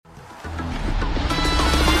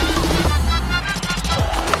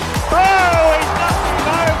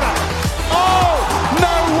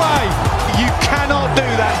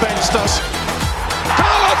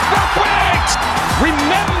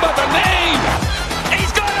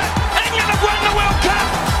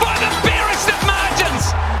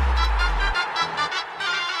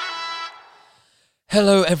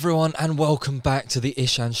Hello everyone and welcome back to the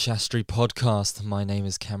Ishan Shastri podcast. My name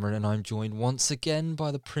is Cameron and I'm joined once again by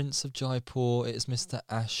the Prince of Jaipur. It is Mr.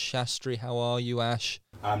 Ash Shastri. How are you, Ash?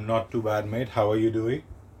 I'm not too bad, mate. How are you doing?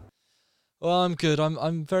 Well, I'm good.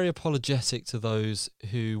 I'm very apologetic to those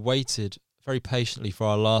who waited very patiently for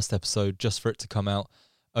our last episode just for it to come out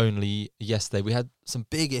only yesterday. We had some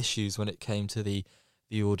big issues when it came to the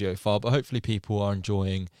audio file, but hopefully people are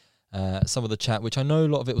enjoying some of the chat, which I know a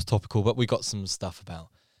lot of it was topical, but we got some stuff about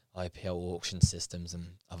IPL auction systems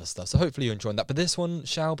and other stuff. So hopefully you're enjoying that. But this one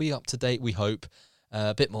shall be up to date, we hope,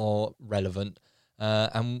 a bit more relevant.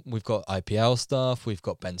 And we've got IPL stuff, we've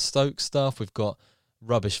got Ben Stokes stuff, we've got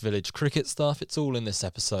Rubbish Village cricket stuff. It's all in this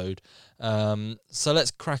episode. So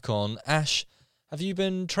let's crack on. Ash, have you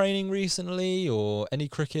been training recently or any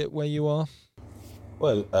cricket where you are?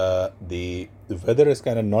 Well, the weather is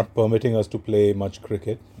kind of not permitting us to play much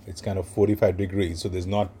cricket. It's kind of 45 degrees, so there's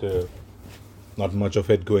not much of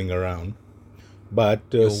it going around. But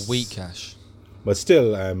You're weak, Ash. But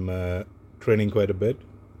still, I'm training quite a bit.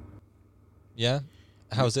 Yeah?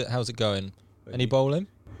 How's it going? Any bowling?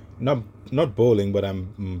 Not bowling, but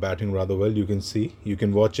I'm batting rather well. You can see. You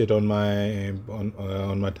can watch it on my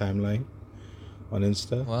timeline on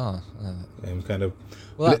Insta. Wow. I'm kind of...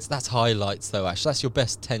 Well, that's highlights though, Ash. That's your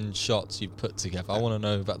best 10 shots you've put together. I want to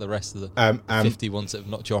know about the rest of the 50 ones that have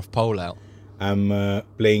knocked you off pole out. I'm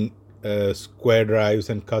playing square drives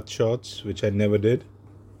and cut shots, which I never did.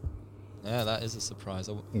 Yeah, that is a surprise.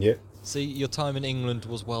 Yeah. See, your time in England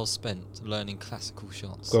was well spent learning classical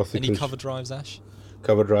shots. Classical Any cover drives, Ash?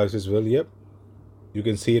 Cover drives as well, yep. You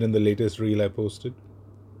can see it in the latest reel I posted.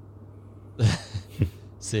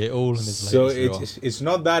 See it all in his So latest reel. it's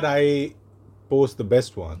not that I post the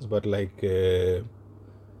best ones, but like I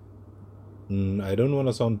don't want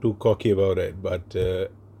to sound too cocky about it, but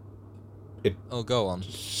Go on.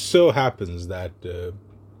 so happens that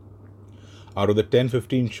out of the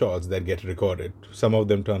 10-15 shots that get recorded, some of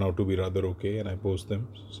them turn out to be rather okay, and I post them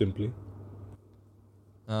simply.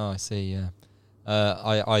 Oh, I see. Yeah,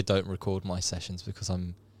 I don't record my sessions because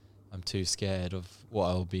I'm too scared of what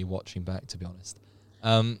I'll be watching back. To be honest,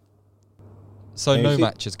 so no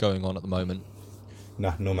matches going on at the moment.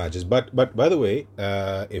 Nah, no matches. But by the way,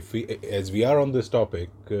 as we are on this topic,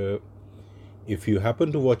 if you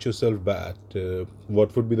happen to watch yourself bat,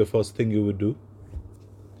 what would be the first thing you would do,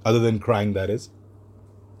 other than crying? That is.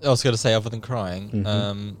 I was going to say, other than crying.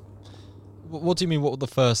 Mm-hmm. What do you mean? What would the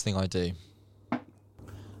first thing I do?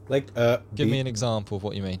 Like, give me an example of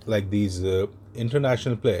what you mean. Like these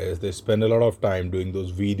international players, they spend a lot of time doing those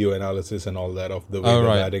video analysis and all that of the way they're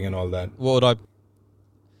batting and all that. What would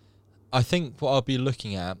I think what I'll be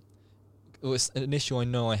looking at, an issue I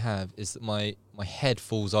know I have, is that my head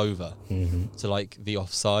falls over to like the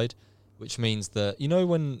offside, which means that, you know,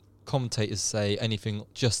 when commentators say anything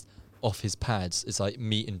just off his pads is like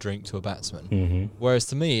meat and drink to a batsman. Whereas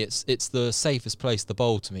to me, it's the safest place to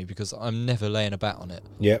bowl to me because I'm never laying a bat on it.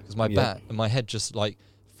 Yeah. Because my head just like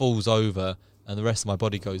falls over and the rest of my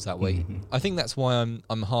body goes that way. I think that's why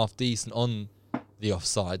I'm half decent on the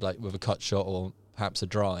offside, like with a cut shot or perhaps a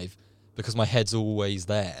drive, because my head's always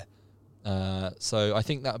there. So I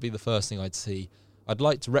think that would be the first thing I'd see. I'd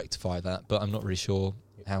like to rectify that, but I'm not really sure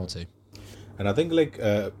how to. And I think like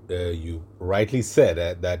you rightly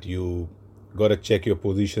said that you got to check your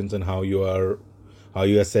positions and how you are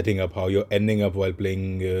setting up, how you're ending up while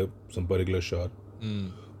playing some particular shot.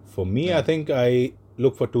 For me, I think I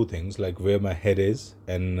look for two things, like where my head is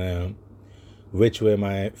and which way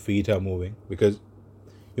my feet are moving. Because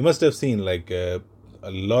you must have seen like a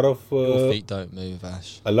lot of... your feet don't move,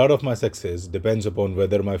 Ash. A lot of my success depends upon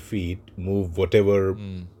whether my feet move whatever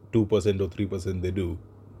 2% or 3% they do.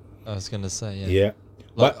 I was going to say, Yeah.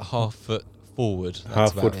 Like half foot forward.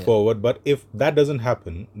 Half foot forward. But if that doesn't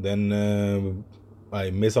happen, then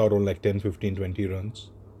I miss out on like 10, 15, 20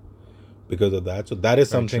 runs because of that. So that is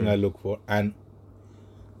something I look for. And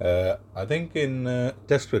I think in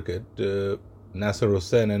Test cricket, Nasser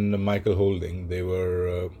Hussain and Michael Holding, they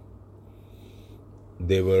were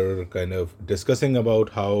kind of discussing about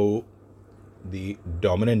how the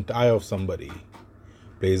dominant eye of somebody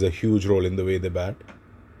plays a huge role in the way they bat.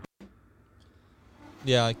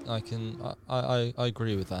 Yeah, I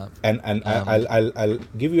agree with that. And I'll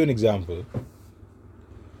give you an example.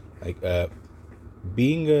 Like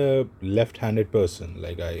being a left-handed person,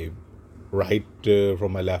 like I write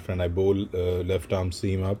from my left and I bowl left arm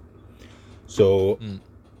seam up. So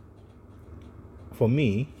for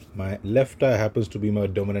me, my left eye happens to be my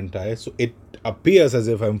dominant eye, so it appears as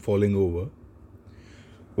if I'm falling over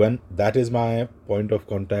when that is my point of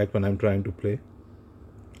contact when I'm trying to play.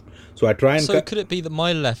 So I try and... So could it be that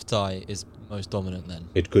my left eye is most dominant then?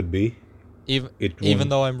 It could be. Even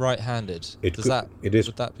though I'm right-handed, It is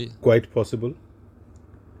would that be quite possible.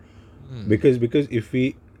 Because if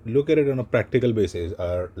we look at it on a practical basis,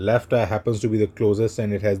 our left eye happens to be the closest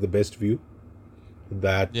and it has the best view.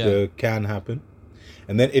 That can happen.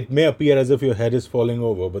 And then it may appear as if your head is falling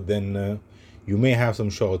over, but then you may have some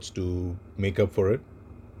shots to make up for it.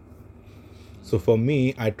 So for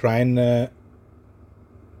me, I try and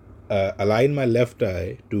align my left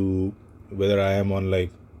eye to whether I am on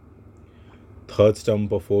like third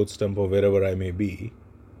stump or fourth stump or wherever I may be,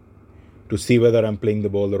 to see whether I'm playing the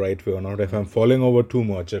ball the right way or not. If I'm falling over too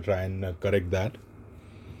much, I try and correct that.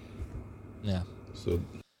 Yeah. So,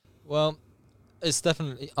 well, it's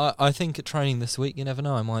definitely. I think at training this week, you never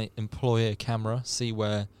know. I might employ a camera, see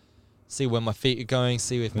where my feet are going,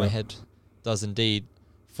 see if my head does indeed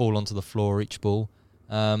fall onto the floor each ball.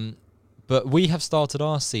 But we have started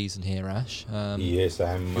our season here, Ash. yes,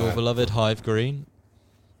 I'm your beloved Hive Green.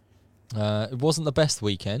 It wasn't the best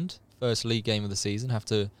weekend. First league game of the season. Have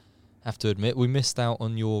to admit, we missed out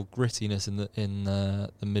on your grittiness in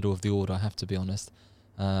the middle of the order. I have to be honest.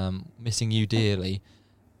 Missing you dearly.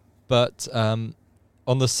 But on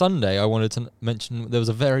the Sunday, I wanted to mention there was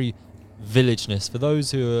a very villageness for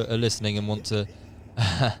those who are listening and want to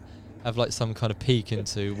have like some kind of peek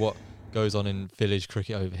into what goes on in village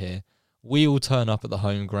cricket over here. We all turn up at the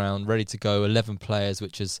home ground, ready to go, 11 players,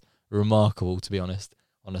 which is remarkable, to be honest,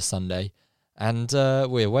 on a Sunday. And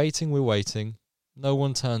we're waiting. No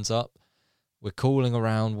one turns up. We're calling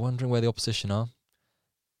around, wondering where the opposition are.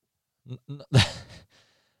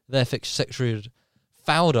 Their fixture secretary had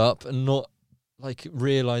fouled up and not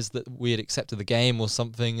realised that we had accepted the game or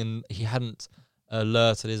something, and he hadn't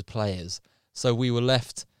alerted his players. So we were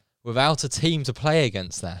left without a team to play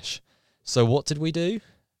against, Ash. So what did we do?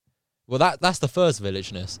 Well, that's the first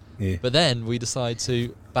villageness. Yeah. But then we decide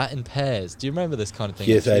to bat in pairs. Do you remember this kind of thing?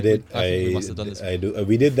 Yes, I did. I think we must have done this. I do.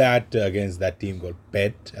 We did that against that team called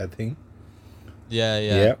Pet, I think.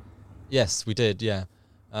 Yeah. Yes, we did, yeah.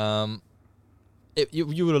 You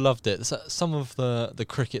would have loved it. Some of the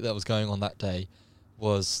cricket that was going on that day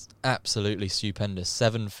was absolutely stupendous.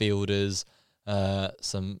 7 fielders,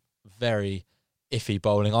 some very iffy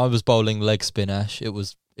bowling. I was bowling leg spin, Ash. It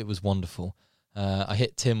was wonderful. I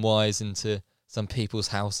hit Tim Wise into some people's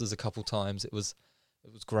houses a couple times. It was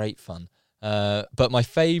great fun. But my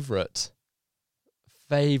favourite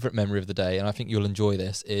memory of the day, and I think you'll enjoy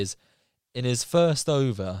this, is in his first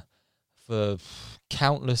over for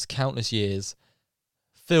countless years,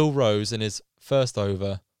 Phil Rose in his first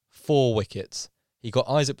over, 4 wickets. He got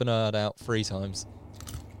Isaac Bernard out 3 times.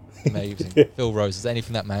 Amazing. Phil Rose, is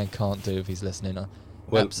anything that man can't do if he's listening.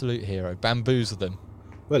 Absolute hero. Bamboozled them.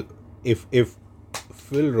 Well, if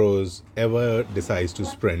Phil Rose ever decides to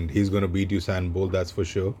sprint, he's going to beat Usain Bolt, that's for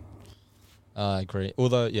sure. I agree.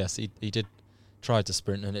 Although, yes, he did try to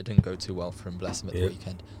sprint and it didn't go too well for him, bless him, at the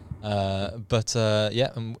weekend. But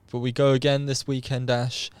we go again this weekend,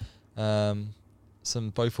 Ash. Some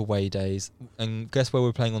both away days. And guess where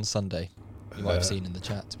we're playing on Sunday? You might have seen in the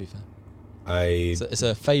chat, to be fair. It's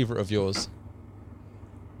a favourite of yours.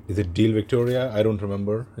 Is it Deal Victoria? I don't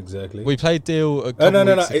remember exactly. We played Deal a couple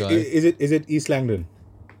weeks ago. Is it East Langdon?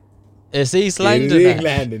 It's East Langdon. East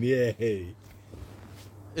Langdon, yay.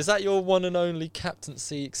 Is that your one and only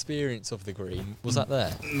captaincy experience of the Green? Was that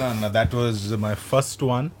there? No, that was my first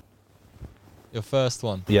one. Your first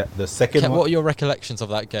one? Yeah, the second one. What are your recollections of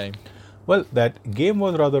that game? Well, that game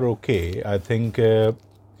was rather okay. I think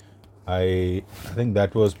I think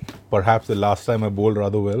that was perhaps the last time I bowled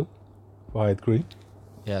rather well for Hyde Green.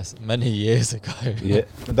 Yes, many years ago. Yeah,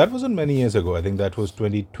 that wasn't many years ago. I think that was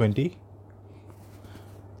 2020.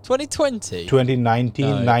 2020?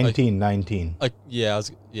 2019, 19. I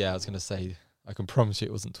was going to say, I can promise you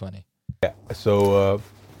it wasn't 20. Yeah, so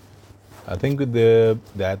I think with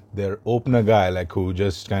their opener guy, who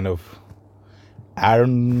just kind of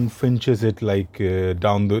Aaron Finches it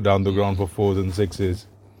down the ground for 4s and 6s.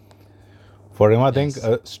 For him, I think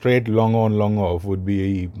a straight long on, long off would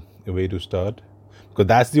be a way to start. Because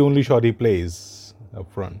that's the only shot he plays up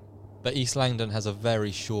front. But East Langdon has a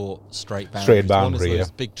very short, straight boundary. Straight boundary, one is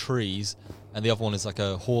those big trees, and the other one is like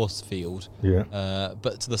a horse field. Yeah.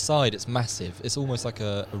 But to the side, it's massive. It's almost like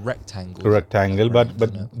a rectangle. A rectangle, but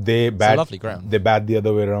they bat. It's a lovely ground. They bat the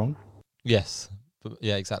other way around. Yes.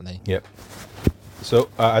 Yeah, exactly. Yep. So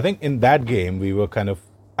I think in that game we were kind of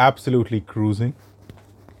absolutely cruising.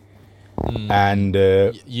 And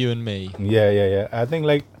you and me. Yeah. I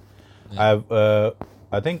think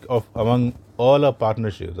I think of among all our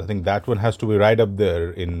partnerships, I think that one has to be right up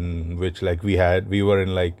there, in which we were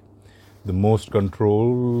in the most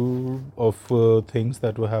control of things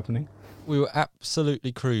that were happening. we were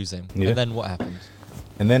absolutely cruising. Yeah. And then what happened?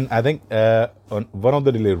 And then I think on one of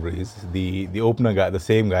the deliveries, the opener guy, the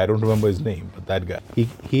same guy, I don't remember his name, but that guy,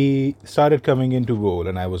 he started coming into goal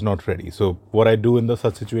and I was not ready. So what I do in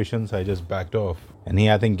such situations, I just backed off. And he,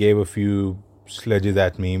 I think, gave a few sledges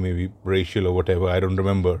at me, maybe racial or whatever, I don't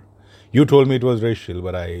remember. You told me it was racial,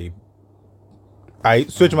 but I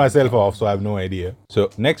switched myself off, so I have no idea. So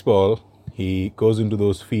next ball, he goes into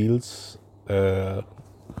those fields over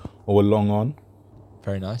long on.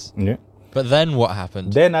 Very nice. Yeah. But then what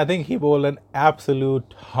happened? Then I think he bowled an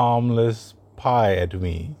absolute harmless pie at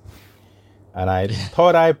me. And I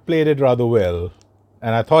thought I played it rather well.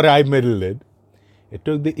 And I thought I middled it. It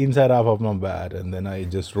took the inside half of my bat. And then I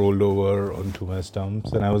just rolled over onto my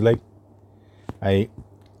stumps. And I was like, I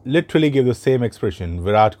literally gave the same expression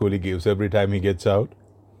Virat Kohli gives every time he gets out.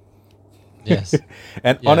 Yes.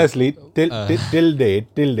 And honestly, till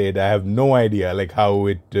date, I have no idea like how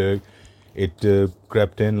it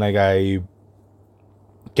crept in. Like I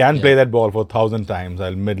can play that ball for 1,000 times.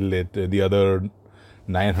 I'll middle it the other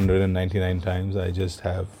 999 times. I just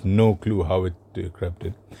have no clue how it crept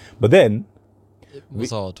in. But then It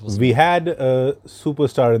was odd, wasn't we it? had a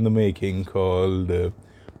superstar in the making called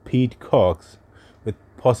Pete Cox, with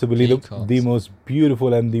possibly Pete Cox. the most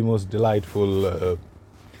beautiful and the most delightful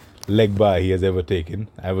leg by he has ever taken.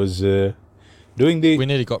 I was doing the We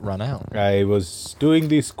nearly got run out. I was doing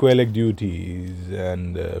the square leg duties,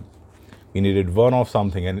 and we needed one off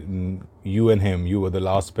something, and you and him, you were the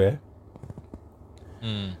last pair.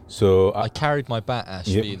 So I carried my bat, Ash,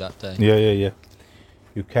 Yeah. for you that day. yeah.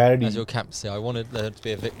 You carried. As your captain, I wanted there to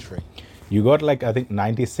be a victory. You got like I think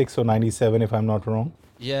 96 or 97, if I'm not wrong.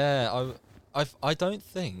 Yeah, I don't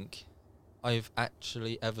think I've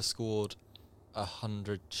actually ever scored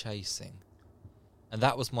 100 chasing, and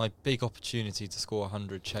that was my big opportunity to score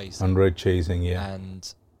 100 chasing. 100 chasing, yeah.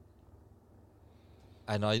 And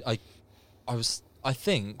I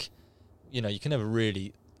think, you can never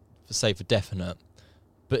really say for definite,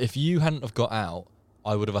 but if you hadn't have got out,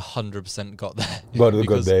 I would have 100% got there. Got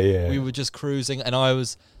Because there, yeah. we were just cruising, and I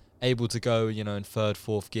was able to go, in third,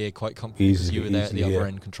 fourth gear quite comfortably because you were there at the other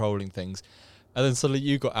end controlling things. And then suddenly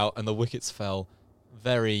you got out and the wickets fell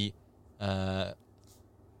very, I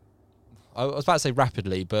was about to say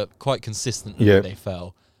rapidly, but quite consistently they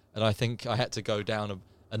fell. And I think I had to go down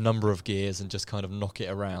a number of gears and just kind of knock it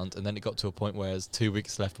around. And then it got to a point where there's 2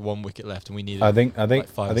 wickets left, 1 wicket left, and we needed I think like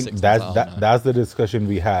 5 or 6. that's the discussion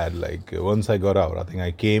we had. Like once I got out, I think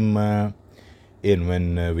I came in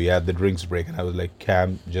when we had the drinks break, and I was like,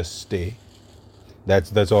 Cam, just stay.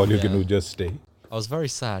 That's all you can do, just stay. I was very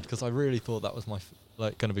sad because I really thought that was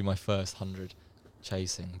going to be my first 100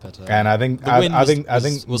 chasing, but And I think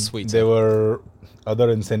was sweet. there were other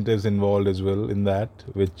incentives involved as well in that,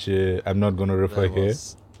 which I'm not going to refer here.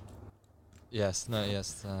 Yes,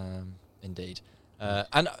 indeed.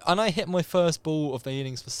 And I hit my first ball of the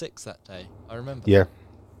innings for 6 that day. I remember. Yeah.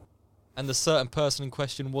 And the certain person in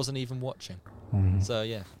question wasn't even watching. So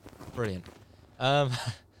yeah, brilliant.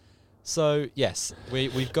 So yes,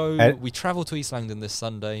 we travel to East Langdon this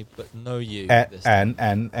Sunday, but no you. This time.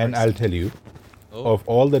 And I'll tell you, of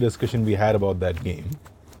all the discussion we had about that game,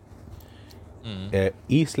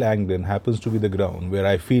 East Langdon happens to be the ground where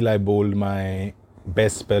I feel I bowled my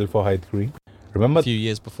best spell for Hythe Green. Remember a few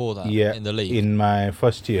years before that, in the league. In my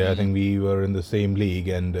first year, I think we were in the same league,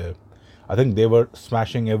 and I think they were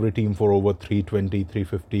smashing every team for over 320,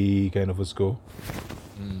 350 kind of a score.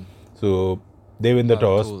 So they win the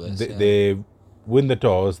toss. They win the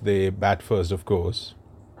toss. They bat first, of course,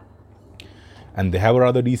 and they have a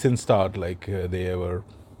rather decent start. Like they were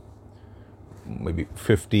maybe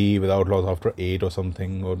 50 without loss after 8 or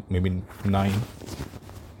something, or maybe 9.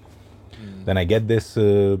 Then I get their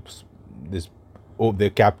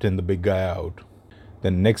captain, the big guy, out.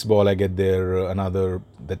 Then next ball I get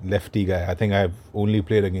that lefty guy. I think I've only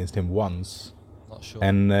played against him once. Not sure.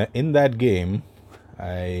 And in that game,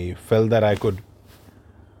 I felt that I could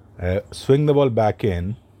swing the ball back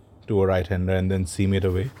in to a right-hander and then seam it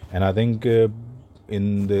away. And I think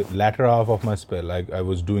in the latter half of my spell, I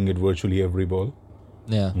was doing it virtually every ball.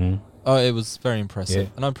 Yeah. Oh, it was very impressive.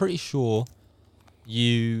 And I'm pretty sure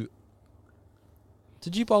you...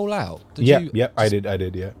 Did you bowl out? I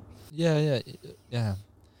did, yeah. Yeah.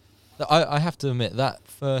 I have to admit, that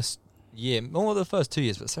first year, more the first 2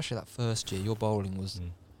 years, but especially that first year, your bowling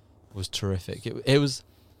was terrific. It was...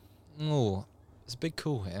 it's a big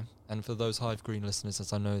call here. And for those Hythe Green listeners,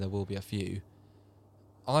 as I know there will be a few,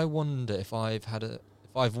 I wonder if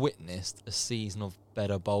I've witnessed a season of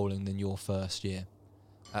better bowling than your first year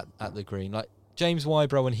at the Green. Like James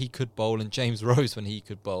Wybrow when he could bowl and James Rose when he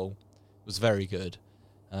could bowl was very good.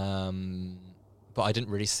 But I didn't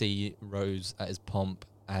really see Rose at his pomp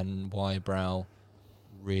and Wybrow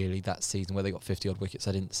really that season where they got 50 odd wickets.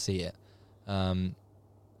 I didn't see it.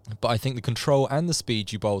 But I think the control and the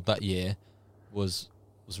speed you bowled that year was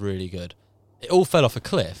really good. It all fell off a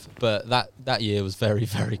cliff, but that year was very,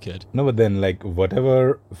 very good. No, but then like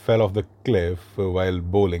whatever fell off the cliff while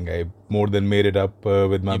bowling, I more than made it up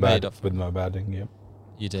with my batting. Yeah,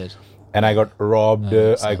 you did. And I got robbed.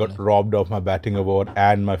 I certainly. got robbed of my batting award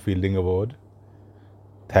and my fielding award.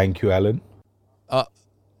 Thank you, Alan.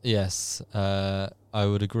 Yes, I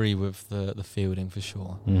would agree with the fielding for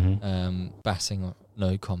sure. Batting,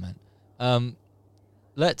 no comment.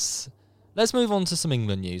 Let's move on to some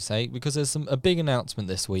England news, because there's a big announcement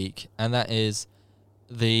this week, and that is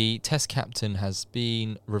the Test captain has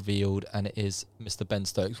been revealed, and it is Mr. Ben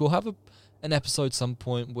Stokes. We'll have an episode some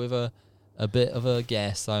point with a bit of a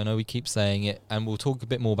guess. I know we keep saying it, and we'll talk a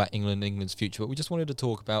bit more about England's future, but we just wanted to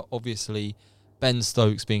talk about, obviously, Ben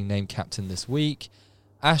Stokes being named captain this week.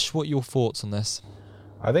 Ash, what are your thoughts on this?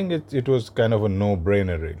 I think it was kind of a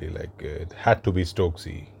no-brainer, really. Like, it had to be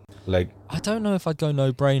Stokesy. Like, I don't know if I'd go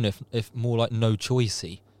no-brainer, if more like no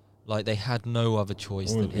choicey. Like, they had no other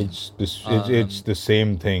choice than him. It's the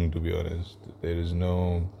same thing, to be honest. There is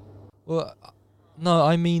no... Well, no,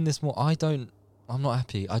 I mean this more. I'm not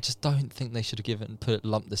happy. I just don't think they should have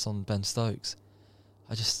lumped this on Ben Stokes.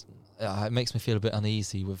 It makes me feel a bit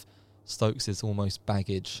uneasy with Stokes' almost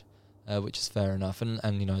baggage, which is fair enough.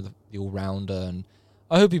 And you know, the all-rounder, and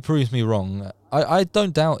I hope he proves me wrong. I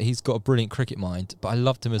don't doubt he's got a brilliant cricket mind, but I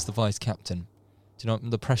loved him as the vice captain. Do you know,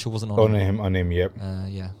 the pressure wasn't on him, yep.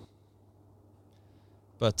 Yeah.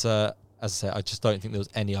 But as I say, I just don't think there was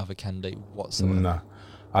any other candidate whatsoever. Nah.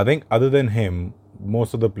 I think other than him,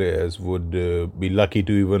 most of the players would be lucky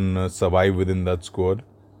to even survive within that squad.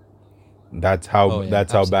 That's how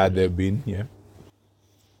bad they've been. Yeah.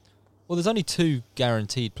 Well, there's only 2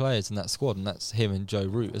 guaranteed players in that squad, and that's him and Joe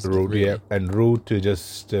Root, isn't it? Really? Yeah, and Root to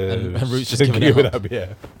just and Root's just giving it up.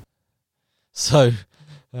 Yeah. So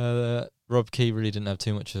Rob Key really didn't have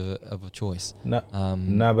too much of a choice.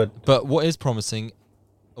 But what is promising,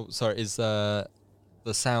 is the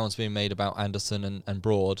sounds being made about Anderson and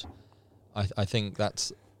Broad. I think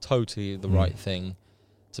that's totally the right thing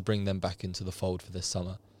to bring them back into the fold for this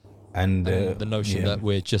summer. And the notion that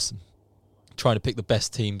we're just trying to pick the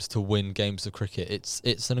best teams to win games of cricket,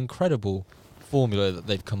 it's an incredible formula that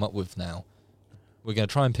they've come up with now. We're going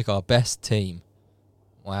to try and pick our best team.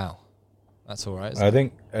 Wow. That's all right. I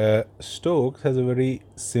think Stokes has a very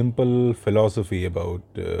simple philosophy about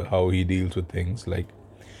how he deals with things. Like,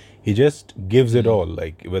 he just gives it all,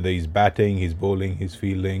 like whether he's batting, he's bowling, he's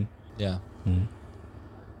fielding. Yeah.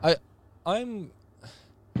 I'm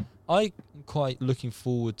quite looking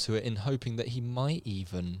forward to it, in hoping that he might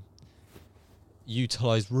even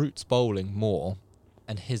utilise Root's bowling more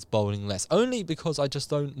and his bowling less. Only because I just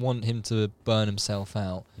don't want him to burn himself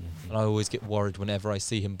out. And I always get worried whenever I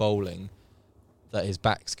see him bowling that his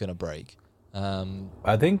back's going to break.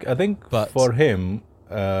 I think for him,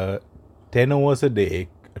 10 overs a day,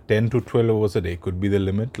 10 to 12 overs a day could be the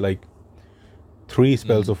limit. Like 3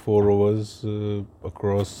 spells of 4 overs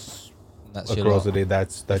across the day.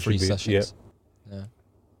 That should be sessions.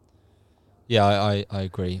 Yeah, I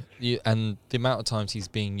agree. And the amount of times he's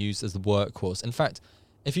being used as the workhorse. In fact,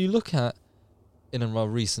 if you look at in a more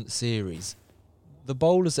recent series, the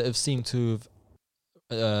bowlers that have seemed to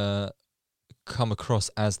have come across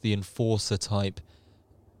as the enforcer type,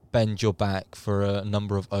 bend your back for a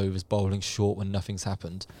number of overs, bowling short when nothing's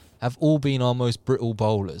happened, have all been our most brittle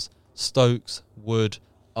bowlers. Stokes, Wood,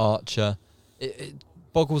 Archer. It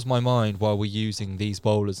boggles my mind why we're using these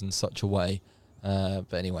bowlers in such a way.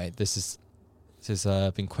 But anyway, this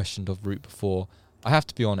has been questioned of Root before. I have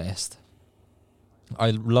to be honest.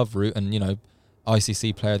 I love Root, and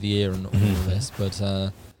ICC Player of the Year and all of this, but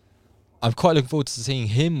I'm quite looking forward to seeing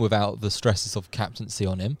him without the stresses of captaincy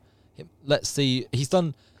on him. Let's see. He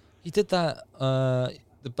did that.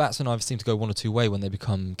 The batsmen either seem to go one or two way when they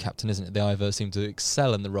become captain, isn't it? They either seem to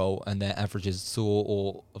excel in the role and their averages soar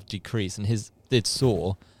or decrease, and his did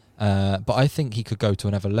soar. But I think he could go to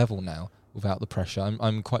another level now without the pressure.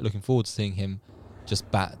 I'm quite looking forward to seeing him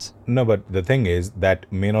just bat. No, but the thing is that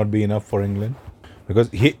may not be enough for England,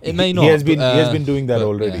 because he has been doing that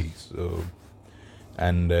already. Yeah. So,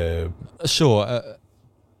 and sure,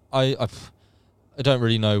 I don't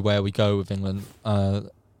really know where we go with England.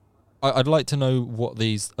 I'd like to know what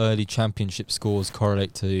these early championship scores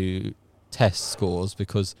correlate to test scores,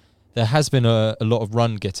 because there has been a lot of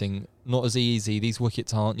run getting, not as easy. These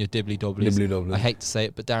wickets aren't your dibbly-dobblies. I hate to say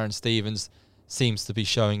it, but Darren Stevens seems to be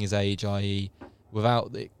showing his age, i.e.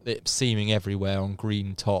 without it seaming everywhere on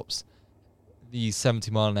green tops, these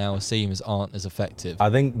 70-mile-an-hour seamers aren't as effective. I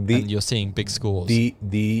think and you're seeing big scores.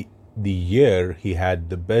 The year he had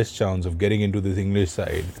the best chance of getting into this English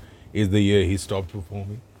side is the year he stopped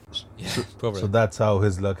performing. Yeah, probably. So that's how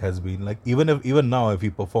his luck has been. Like even now, if he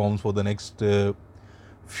performs for the next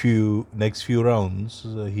few rounds,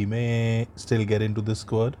 he may still get into the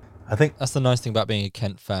squad. I think that's the nice thing about being a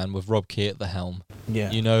Kent fan with Rob Key at the helm. Yeah,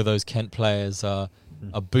 you know those Kent players are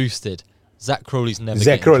boosted. Zach Crowley's never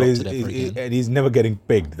getting dropped ever again. And he's never getting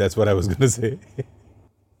picked. That's what I was going to say.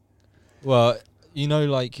 Well, you know,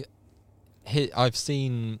 like I've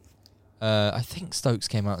seen. I think Stokes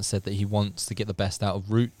came out and said that he wants to get the best out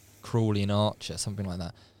of Root, Crawley, and Archer, something like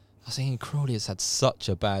that. I was thinking Crawley has had such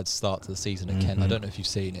a bad start to the season at Kent. I don't know if you've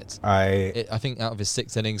seen it. I think out of his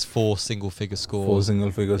 6 innings, 4 single-figure scores. 4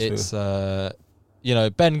 single-figure scores. It's, you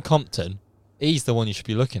know, Ben Compton, he's the one you should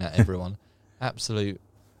be looking at, everyone. Absolute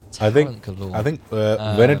talent galore. I think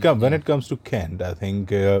when it comes to Kent, I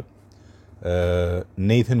think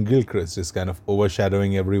Nathan Gilchrist is kind of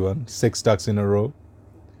overshadowing everyone. 6 ducks in a row.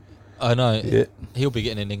 I know. Yeah. He'll be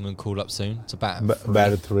getting an England call up soon to bat.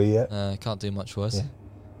 Bat at 3, yeah. Can't do much worse. Yeah.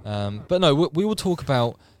 But no, we will talk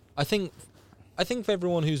about. I think for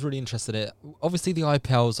everyone who's really interested in it, obviously the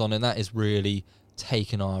IPL's on, and that is really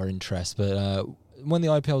taken our interest. But when the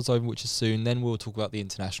IPL's over, which is soon, then we'll talk about the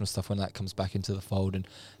international stuff when that comes back into the fold, and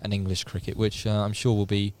English cricket, which I'm sure will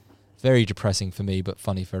be very depressing for me, but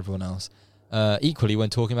funny for everyone else. Equally, when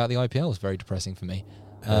talking about the IPL, is very depressing for me.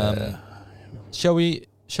 Shall we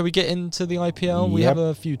get into the IPL? Yep. We have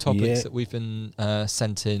a few topics that we've been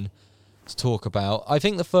sent in to talk about. I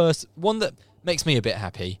think the first one that makes me a bit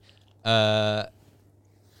happy, the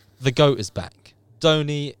GOAT is back.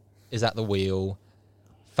 Dhoni is at the wheel.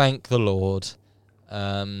 Thank the Lord.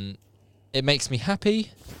 It makes me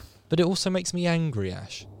happy, but it also makes me angry,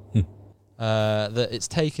 Ash. That it's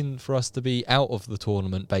taken for us to be out of the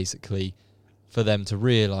tournament, basically, for them to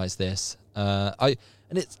realise this.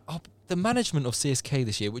 The management of CSK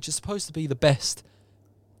this year, which is supposed to be the best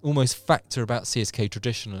almost factor about CSK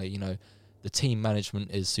traditionally, you know, the team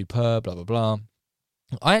management is superb, blah, blah, blah.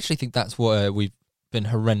 I actually think that's where we've been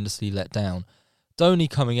horrendously let down. Dhoni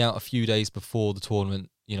coming out a few days before the tournament,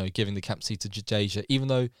 you know, giving the captaincy to Jadeja, even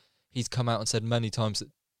though he's come out and said many times that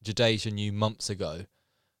Jadeja knew months ago,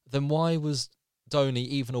 then why was Dhoni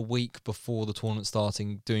even a week before the tournament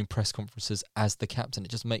starting doing press conferences as the captain?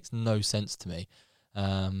 It just makes no sense to me.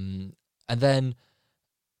 And then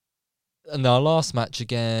in our last match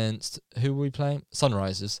against, who were we playing?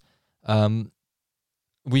 Sunrisers.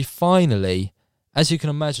 We finally, as you can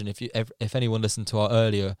imagine, if anyone listened to our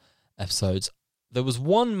earlier episodes, there was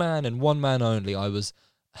one man and one man only I was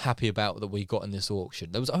happy about that we got in this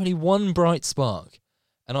auction. There was only one bright spark,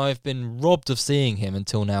 and I've been robbed of seeing him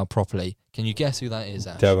until now properly. Can you guess who that is,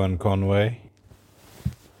 Ash? Devon Conway.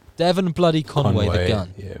 Devon bloody Conway, the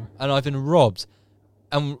gun. Yeah. And I've been robbed.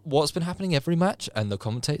 And what's been happening every match, and the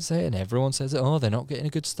commentators say it, and everyone says it, oh, they're not getting a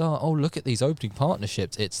good start. Oh, look at these opening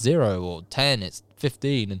partnerships. It's 0 or 10, it's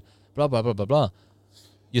 15, and blah, blah, blah, blah, blah.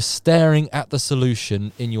 You're staring at the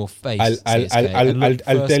solution in your face, I'll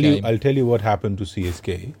tell you what happened to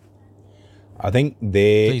CSK. I think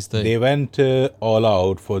they went all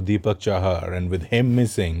out for Deepak Chahar, and with him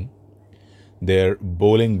missing, their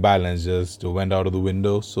bowling balance just went out of the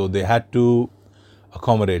window. So they had to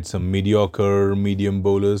accommodate some medium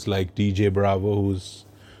bowlers like DJ Bravo, who's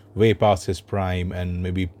way past his prime, and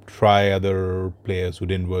maybe try other players who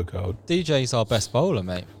didn't work out. DJ's our best bowler,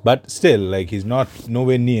 mate. But still, like, he's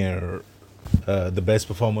nowhere near the best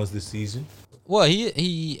performers this season. Well,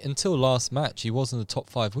 he until last match, he was in the top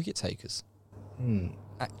 5 wicket takers.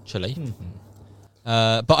 Actually.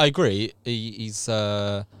 But I agree, he's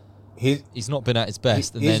not been at his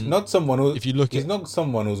best. He's not someone who. If you look, he's not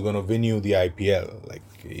someone who's going to win you the IPL. Like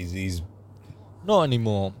he's not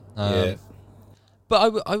anymore. Yeah.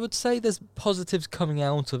 But I would say there's positives coming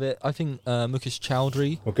out of it. I think Mukesh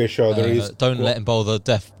Chowdhury. Don't let him bowl the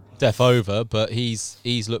death over, but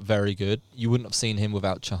he's looked very good. You wouldn't have seen him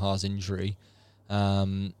without Chahar's injury.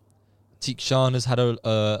 Teakshan has had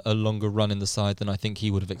a longer run in the side than I think he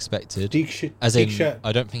would have expected. I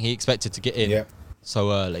don't think he expected to get in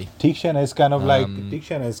so early. Teakshan is kind of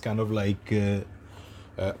like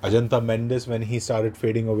Ajanta Mendes when he started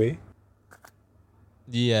fading away.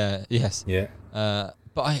 Yeah. Yes. Yeah.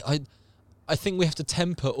 But I think we have to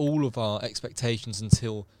temper all of our expectations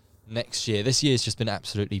until next year. This year's just been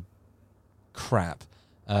absolutely crap.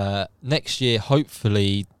 Next year,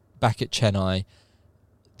 hopefully, back at Chennai,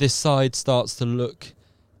 this side starts to look.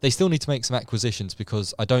 They still need to make some acquisitions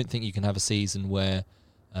because I don't think you can have a season where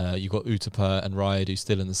You've got Utapa and Rayadu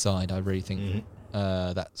still in the side. I really think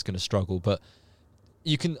that's going to struggle. But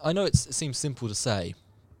you can. I know it seems simple to say,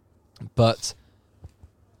 but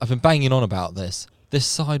I've been banging on about this. This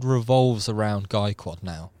side revolves around Gaikwad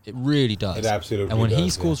now. It really does. It absolutely does. And when he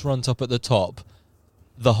scores runs up at the top,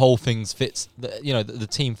 the whole thing fits. The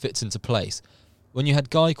team fits into place. When you had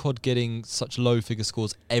Gaikwad getting such low figure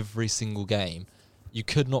scores every single game, you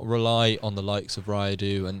could not rely on the likes of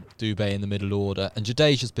Rayadu and Dubé in the middle order. And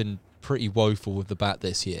Jadeja's been pretty woeful with the bat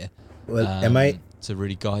this year. Well, to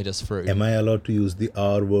really guide us through? Am I allowed to use the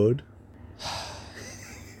R word?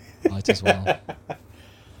 Might as well.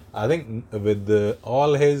 I think with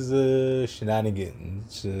all his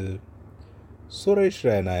shenanigans, Suresh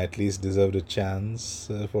Raina at least deserved a chance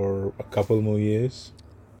for a couple more years.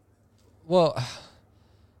 Well,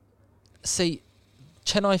 see,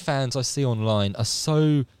 Chennai fans I see online are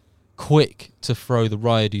so quick to throw the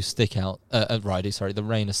Rayadu stick out, the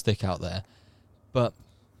Raina stick out there, but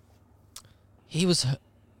he was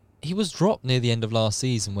dropped near the end of last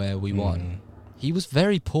season where we won. He was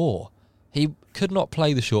very poor. He could not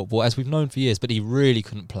play the short ball, as we've known for years, but he really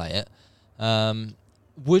couldn't play it.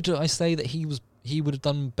 Would I say that he would have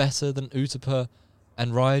done better than Utapa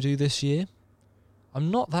and Rayadu this year? I'm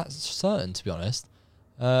not that certain, to be honest.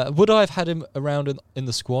 Would I have had him around in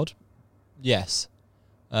the squad? Yes.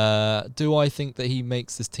 Do I think that he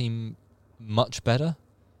makes this team much better?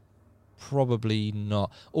 Probably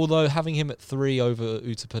not. Although having him at 3 over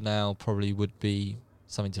Utapa now probably would be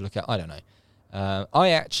something to look at. I don't know.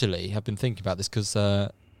 I actually have been thinking about this because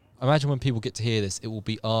imagine when people get to hear this, it will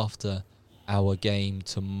be after our game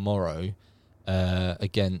tomorrow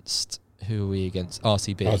against... Who are we against?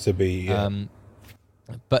 RCB. RCB, yeah.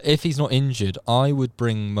 But if he's not injured, I would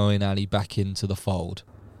bring Moeen Ali back into the fold.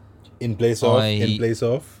 In place of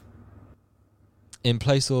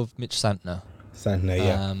Mitch Santner. Santner,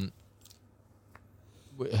 yeah.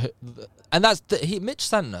 And that's Mitch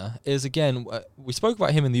Santner is, again, we spoke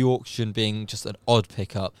about him in the auction being just an odd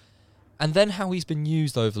pickup, and then how he's been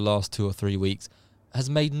used over the last 2 or 3 weeks has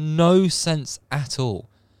made no sense at all.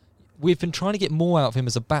 We've been trying to get more out of him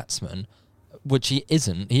as a batsman, which he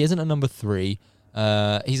isn't. He isn't a number 3.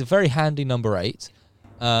 He's a very handy number 8.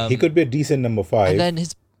 He could be a decent number 5. And then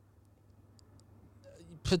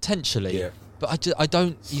potentially, yeah. But I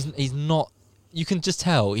don't. He's not. You can just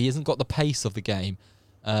tell he hasn't got the pace of the game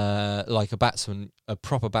like a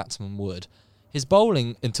proper batsman would. His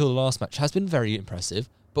bowling until the last match has been very impressive,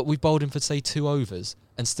 but we've bowled him for say 2 overs,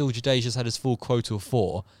 and still Jadeja's had his full quota of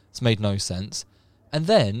 4. It's made no sense. And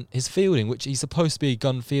then his fielding, which he's supposed to be a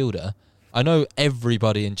gun fielder. I know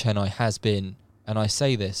everybody in Chennai has been, and I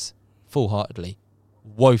say this full-heartedly,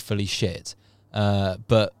 woefully shit.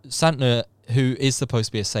 But Santner, who is supposed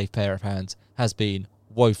to be a safe pair of hands, has been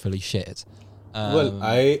woefully shit.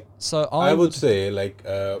 I would say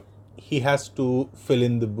he has to fill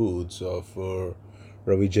in the boots of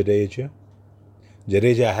Ravi Jadeja.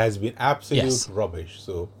 Jadeja has been absolute rubbish.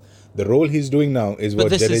 So the role he's doing now is what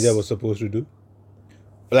Jadeja was supposed to do.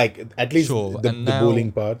 Like, at least the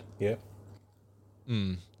bowling part, yeah.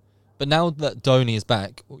 But now that Dhoni is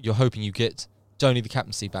back, you're hoping you get Dhoni the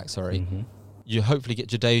captaincy back, you hopefully get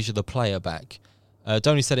Jadeja the player back.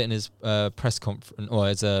 Dhoni said it in his press conference, or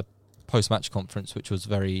as a post-match conference, which was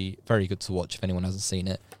very, very good to watch if anyone hasn't seen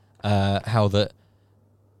it, how that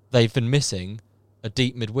they've been missing a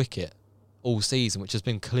deep mid-wicket all season, which has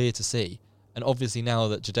been clear to see. And obviously now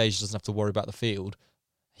that Jadeja doesn't have to worry about the field,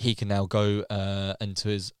 he can now go into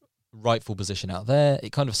his rightful position out there.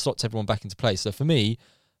 It kind of slots everyone back into place. So for me,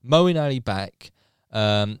 Moeen Ali back.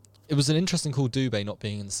 It was an interesting call, Dubé not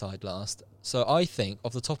being in the side last. So I think,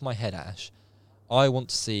 off the top of my head, Ash, I want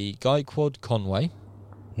to see Gaikwad, Conway,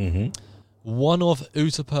 one of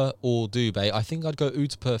Utapa or Dubé. I think I'd go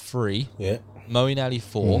Utapa 3, Moeen Ali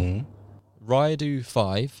 4, Rayadu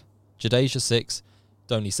 5, Jadeja 6,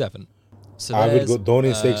 Dhoni 7. So I would go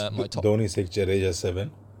Dhoni 6, Jadeja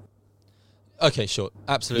 7. Okay, sure,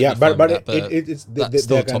 absolutely. Yeah, but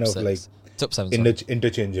they're kind of like top 7,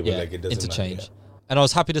 interchangeable. Yeah, like it doesn't interchange. matter. And I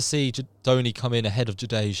was happy to see Dhoni come in ahead of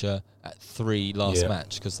Jadeja at 3 last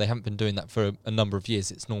match, because they haven't been doing that for a number of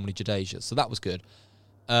years. It's normally Jadeja, so that was good.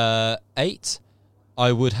 8,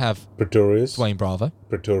 I would have Pretorius. Dwayne Bravo.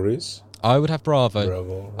 Pretorius. I would have Bravo.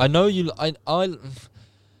 Bravo. I know you.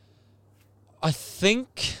 I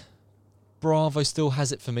think Bravo still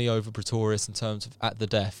has it for me over Pretorius in terms of at the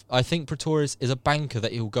death. I think Pretorius is a banker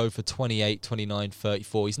that he'll go for 28, 29,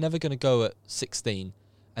 34. He's never going to go at 16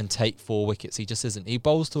 and take 4 wickets. He just isn't. He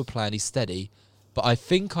bowls to a plan. He's steady. But I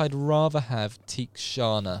think I'd rather have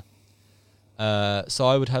Theekshana. So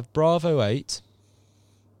I would have Bravo 8.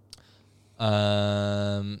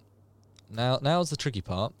 Now's the tricky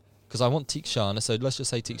part, because I want Tikshana, so let's just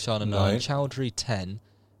say Tikshana 9, Chowdhury 10,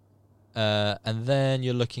 and then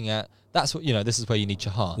you're looking at, that's what, this is where you need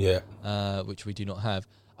Chahar, which we do not have.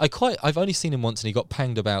 I've only seen him once, and he got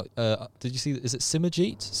panged about. Did you see? Is it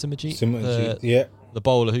Simajit? The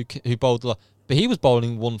bowler who bowled, but he was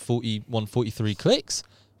bowling 140, 143 clicks,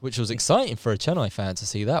 which was exciting for a Chennai fan to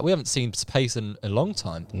see that. We haven't seen pace in a long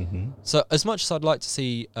time. Mm-hmm. So as much as I'd like to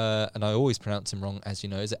see, and I always pronounce him wrong, as you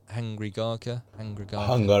know, is it Hangargekar?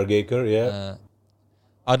 Hangargekar,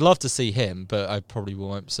 I'd love to see him, but I probably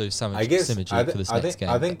won't. So Simajit for this next game.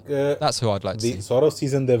 I think that's who I'd like to see. The sort of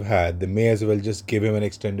season they've had, they may as well just give him an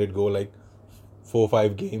extended go, like 4 or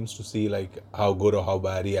 5 games, to see like how good or how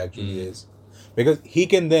bad he actually is. Because he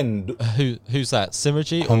can then... Who's that?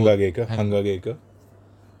 Simajit? Hangargekar.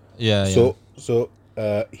 Yeah. So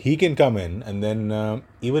he can come in, and then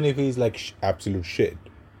even if he's like absolute shit,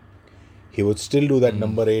 he would still do that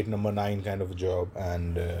number 8, number 9 kind of job,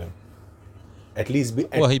 and at least be...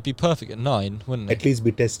 he'd be perfect at 9, wouldn't he? At least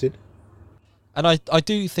be tested. And I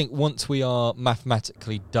do think once we are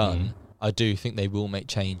mathematically done, I do think they will make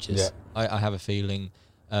changes. Yeah. I have a feeling.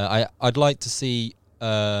 I'd like to see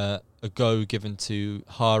a go given to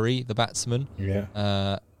Hari, the batsman.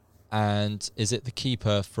 Yeah. And is it the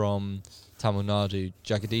keeper from Tamil Nadu,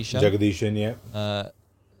 Jagdishan? Jagdishan, yeah.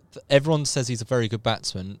 Everyone says he's a very good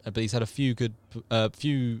batsman, but he's had a few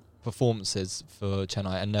performances for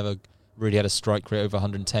Chennai and never really had a strike rate over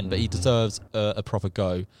 110. But he deserves a proper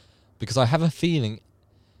go, because I have a feeling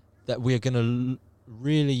that we are going to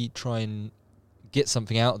really try and get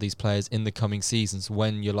something out of these players in the coming seasons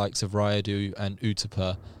when your likes of Rayudu and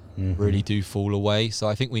Uthappa really do fall away. So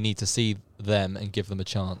I think we need to see them and give them a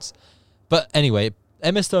chance. But anyway,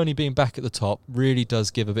 MS Dhoni being back at the top really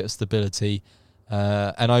does give a bit of stability,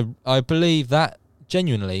 and I believe that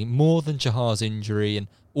genuinely, more than Chahar's injury and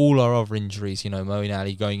all our other injuries, Moeen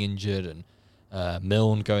Ali going injured and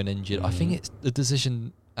Milne going injured, I think it's the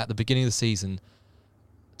decision at the beginning of the season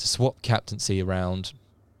to swap captaincy around.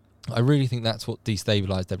 I really think that's what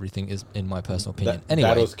destabilised everything, is in my personal opinion.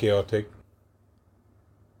 That was chaotic.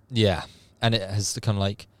 Yeah, and it has kind of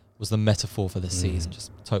like was the metaphor for this season,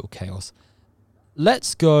 just total chaos.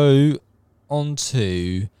 Let's go on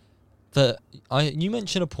to you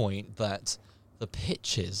mentioned a point that the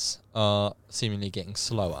pitches are seemingly getting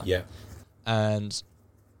slower. Yeah. And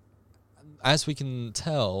as we can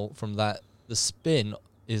tell from that, the spin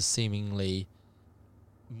is seemingly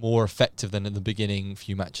more effective than in the beginning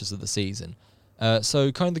few matches of the season.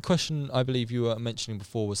 So kind of the question I believe you were mentioning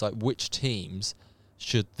before was like, which teams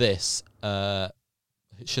should this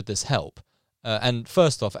help? And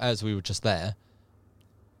first off, as we were just there,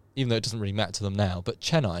 even though it doesn't really matter to them now, but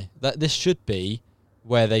Chennai, this should be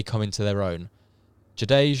where they come into their own.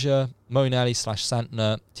 Jadeja, Moeen Ali /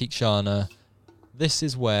 Santner, Tikshana, this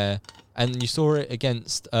is where, and you saw it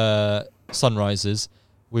against Sunrisers,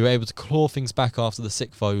 we were able to claw things back after the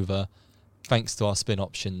 6th over thanks to our spin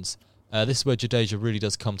options. This is where Jadeja really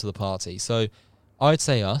does come to the party. So I'd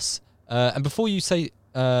say us. And before you say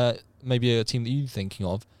maybe a team that you're thinking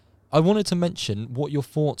of, I wanted to mention what your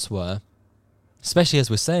thoughts were, especially as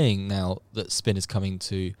we're saying now that spin is coming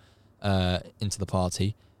to into the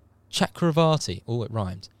party. Chakravarti. Oh, it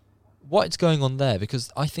rhymed. What's going on there? Because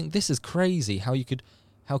I think this is crazy how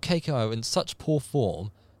KKR in such poor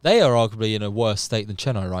form. They are arguably in a worse state than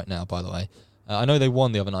Chennai right now, by the way. I know they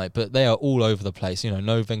won the other night, but they are all over the place.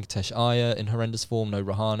 No Venkatesh Iyer in horrendous form, no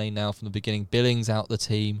Rahane now from the beginning. Billings out the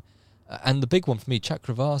team. And the big one for me,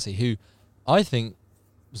 Chakravarti, who I think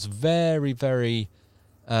was very, very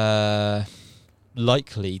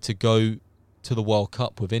likely to go to the World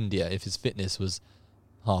Cup with India if his fitness was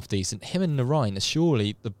half decent. Him and Narain are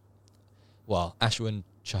surely Ashwin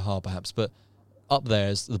Chahar perhaps, but up there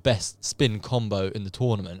as the best spin combo in the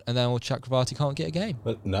tournament, and now Chakravarti can't get a game.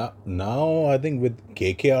 Well, now I think with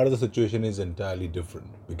KKR the situation is entirely different,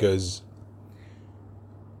 because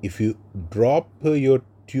if you drop your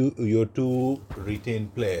two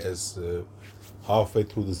retained players halfway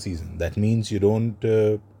through the season, that means you don't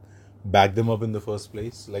back them up in the first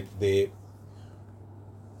place. Like they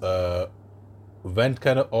went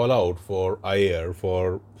kind of all out for Iyer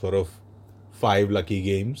for sort of 5 lucky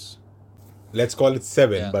games. Let's call it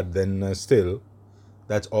 7, but then still,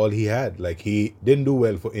 that's all he had. Like, he didn't do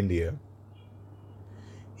well for India.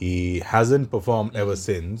 He hasn't performed ever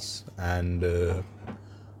since, and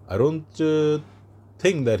I don't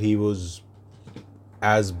think that he was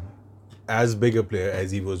as big a player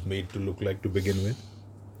as he was made to look like to begin with.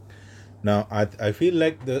 Now, I feel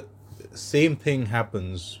like the same thing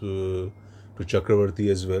happens to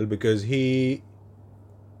Chakravarti as well, because he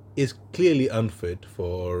is clearly unfit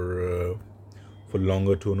for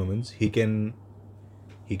longer tournaments. He can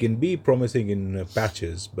be promising in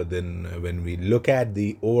patches, but then when we look at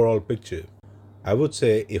the overall picture, I would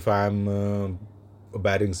say if I'm a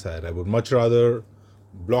batting side, I would much rather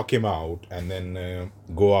block him out and then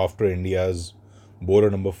go after India's bowler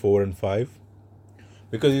number 4 and 5.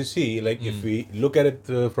 Because you see, like if we look at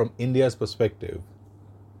it from India's perspective,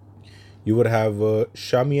 you would have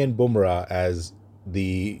Shami and Bumrah as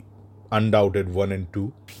the undoubted 1 and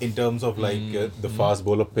 2 in terms of like the fast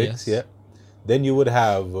bowler picks. Yes. Yeah. Then you would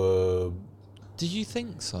have. Do you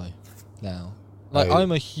think so? Now, like I-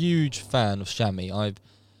 I'm a huge fan of Shami.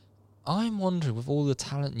 I'm wondering, with all the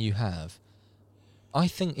talent you have, I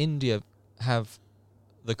think India have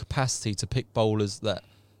the capacity to pick bowlers that,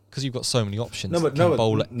 because you've got so many options, can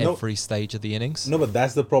bowl at every stage of the innings. No, but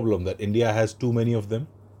that's the problem, that India has too many of them.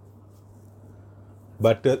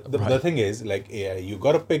 But the Right. thing is, like, yeah, you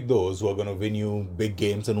got to pick those who are going to win you big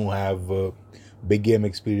games and who have big game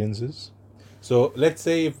experiences. So let's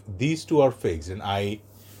say if these two are fixed, and I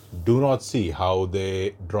do not see how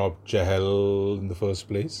they dropped Chahal in the first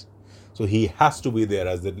place. So he has to be there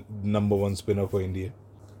as the number 1 spinner for India.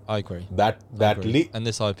 I agree. That And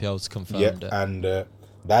this IPL's confirmed yeah, it. and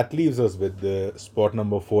that leaves us with the spot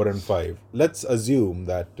number 4 and 5. Let's assume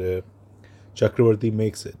that Chakravarti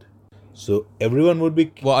makes it. So everyone would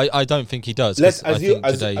be. Well, I don't think he does. Let's 'cause I assume, think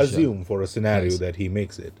Jadeja- assume for a scenario Yes. that he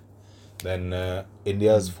makes it. Then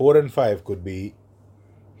India's 4 and 5 could be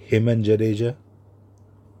him and Jadeja,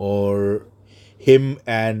 or him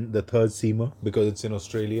and the third seamer, because it's in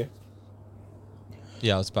Australia.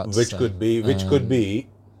 Yeah, I was about to Which say. could be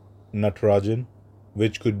Natarajan,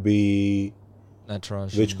 which could be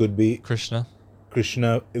Nataraj, Krishna.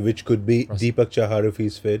 Krishna, which could be Deepak Chahar if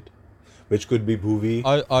he's fit, which could be Bhuvi.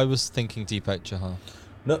 I was thinking Deepak Chahar.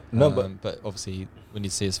 But obviously we need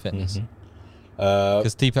to see his fitness. uh,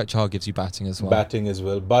 Because Deepak Chahar gives you batting as well. batting as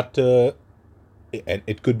well. But and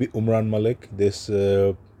it could be Umran Malik, this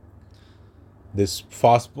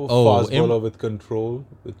fast bowler with control,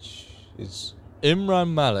 which is Imran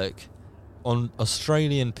Malik on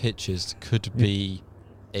Australian pitches could be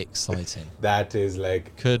exciting. that is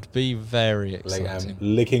like Could be very I'm exciting.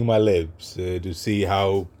 licking my lips to see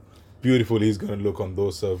how beautiful he's going to look on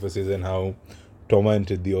those surfaces and how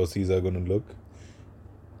tormented the Aussies are going to look.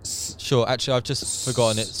 Sure, actually I've just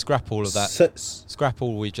forgotten it. Scrap all of that. Scrap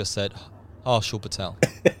all we just said. Harshal Patel.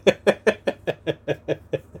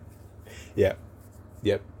 Yeah.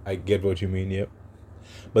 Yep. I get what you mean. Yep.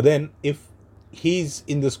 But then if he's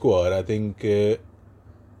in the squad, I think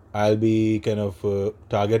I'll be kind of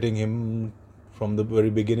targeting him from the very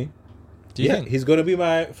beginning. Do you think? He's going to be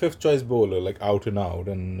my 5th choice bowler, like out and out,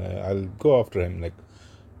 and I'll go after him. Like,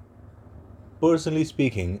 personally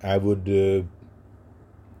speaking, I would go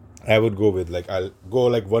with, like, I'll go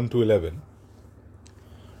like 1 to 11.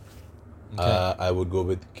 Okay. I would go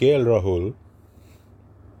with KL Rahul,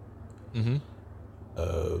 Mm-hmm.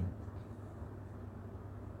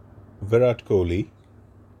 Virat Kohli,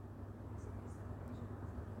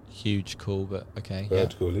 Huge call, but okay.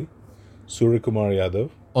 Virat Kohli, Surya Kumar Yadav.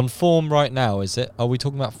 On form right now, is it? Are we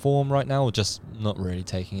talking about form right now, or just not really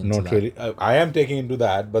taking into Not that? really. I am taking into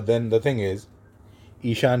that, but then the thing is,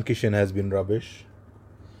 Ishan Kishan has been rubbish,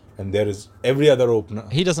 and there is every other opener.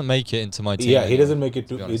 He doesn't make it into my team. Yeah, anyway, he doesn't make it.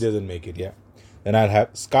 to be He honest. doesn't make it. Yeah. Then I'll have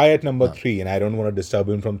Sky at number 3, and I don't want to disturb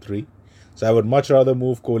him from 3, so I would much rather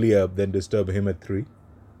move Kohli up than disturb him at 3.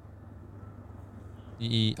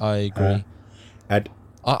 I agree. At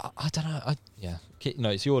I don't know. No,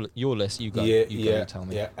 it's your list. You go. yeah, You go yeah, and tell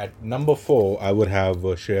me. yeah. At number 4, I would have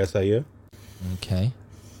Shreyas Iyer. Okay.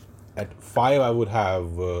 At 5, I would have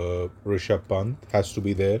Rishabh Pant. Has to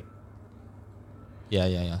be there.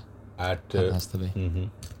 Yeah. At That has to be. mhm.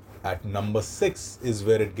 At number 6 is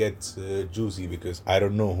where it gets juicy, because I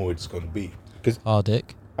don't know who it's going to be. Because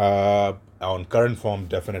Hardik. on current form,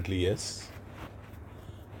 definitely yes.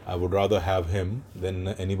 I would rather have him than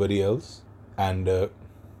anybody else. And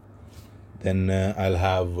then I'll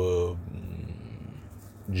have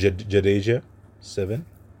Jadeja, 7.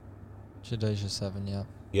 Jadeja 7. Yeah.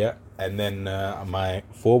 Yeah. And then my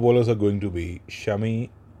 4 bowlers are going to be Shami,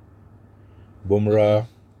 Bumrah,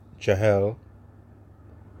 Chahal,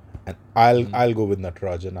 and I'll go with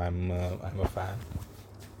Natarajan. I'm a fan.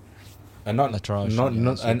 And not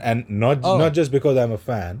Natarajan, not just because I'm a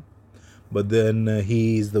fan, but then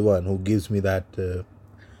he's the one who gives me that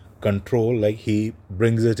control. Like, he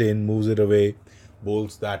brings it in, moves it away,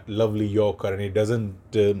 bowls that lovely Yorker, and he doesn't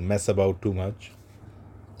mess about too much.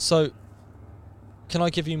 So, can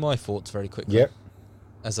I give you my thoughts very quickly? Yep.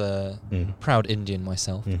 As a Mhm. proud Indian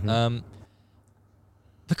myself. Mhm.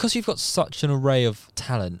 because you've got such an array of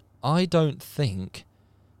talent, I don't think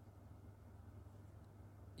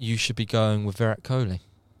you should be going with Virat Kohli.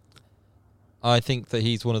 I think that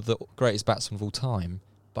he's one of the greatest batsmen of all time,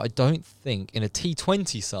 but I don't think in a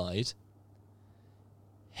T20 side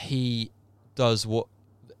he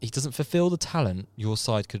doesn't fulfill the talent your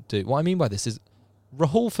side could do. What I mean by this is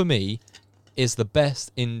Rahul for me is the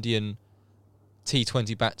best Indian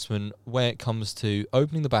T20 batsman when it comes to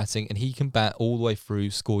opening the batting, and he can bat all the way through,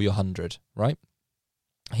 score your 100, right?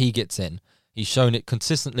 He gets in. He's shown it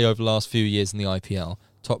consistently over the last few years in the IPL.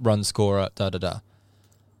 Top run scorer, da-da-da.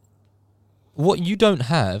 What you don't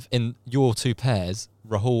have in your two pairs,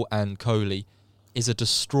 Rahul and Kohli, is a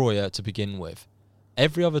destroyer to begin with.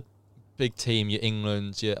 Every other big team, your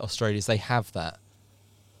Englands, your Australias, they have that.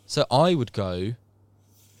 So I would go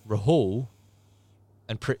Rahul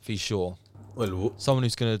and Prithvi Shaw. Well, someone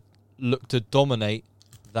who's going to look to dominate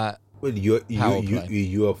that. Well,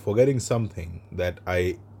 you are forgetting something, that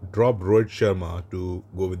I dropped Rohit Sharma to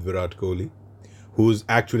go with Virat Kohli, who's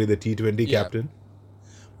actually the T20 captain.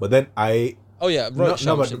 But then Rohit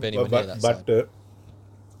Sharma shouldn't be anywhere near that side.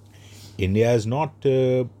 India is not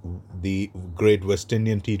the great West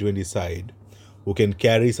Indian T20 side who can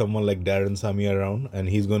carry someone like Darren Sammy around, and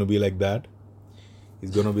he's going to be like that.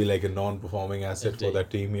 He's going to be like a non-performing asset for that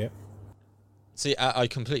team here. See, I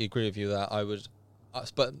completely agree with you that I would,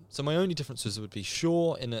 but so my only differences would be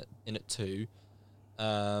Shaw in at 2. You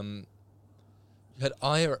had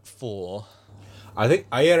Iyer at 4. I think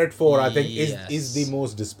Iyer at 4. I think is the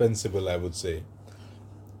most dispensable, I would say.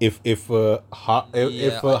 If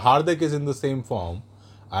Hardik is in the same form,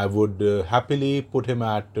 I would happily put him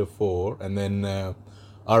at 4, and then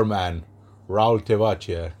our man Rahul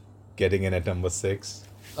Tewatia getting in at number 6.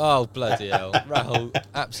 Oh, bloody hell. Rahul,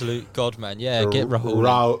 absolute god, man. Yeah, get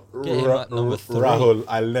Rahul. Get him at number 3. Rahul,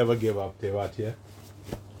 I'll never give up Tewatia.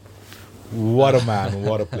 What a man,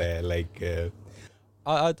 what a player.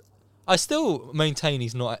 I still maintain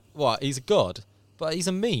he's not... he's a god, but he's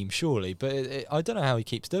a meme, surely. But I don't know how he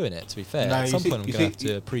keeps doing it, to be fair. At some point, I'm going to have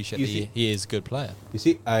to appreciate that he is a good player. You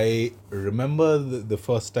see, I remember the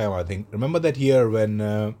first time, I think. Remember that year when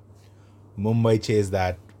Mumbai chased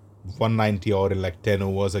that 190 odd in like 10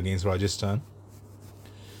 overs against Rajasthan?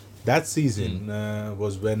 That season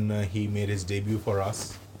was when he made his debut for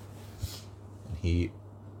us. He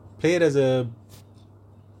played as a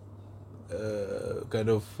kind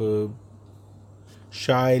of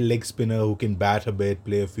shy leg spinner who can bat a bit,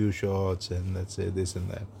 play a few shots, and let's say this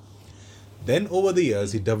and that. Then over the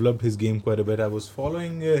years, he developed his game quite a bit. I was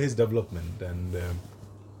following his development, and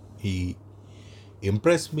he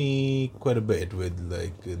impressed me quite a bit with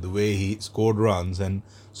the way he scored runs at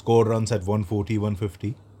 140,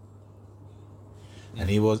 150. And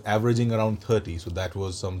he was averaging around 30, so that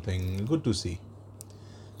was something good to see.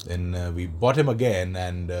 Then we bought him again,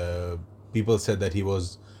 and people said that he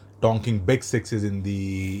was donking big sixes in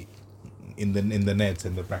the nets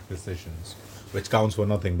in the practice sessions, which counts for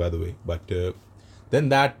nothing, by the way. But then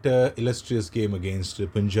that illustrious game against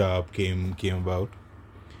Punjab came about,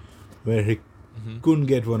 where he couldn't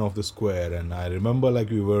get one off the square, and I remember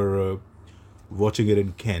we were watching it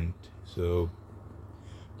in Kent, so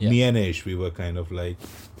me and Ish, we were kind of like,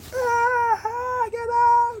 get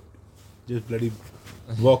out, just bloody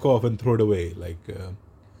walk off and throw it away like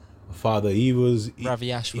father. He was Ravi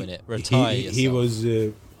Ashwin it, retire he was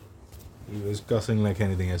cussing like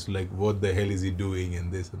anything else, like what the hell is he doing and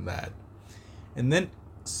this and that. And then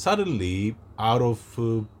suddenly out of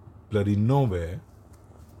bloody nowhere,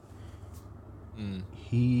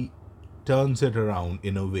 he turns it around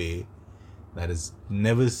in a way that is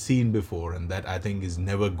never seen before, and that I think is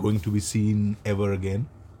never going to be seen ever again.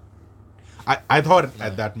 I thought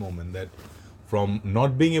at that moment that from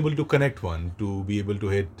not being able to connect one to be able to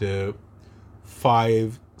hit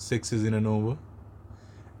 5 sixes in an over.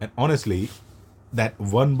 And honestly, that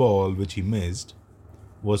one ball which he missed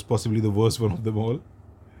was possibly the worst one of them all.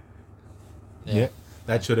 Yeah,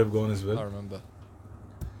 that should have gone as well. I remember.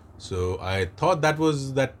 So I thought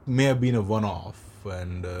that may have been a one-off,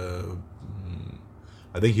 and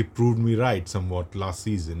I think he proved me right somewhat last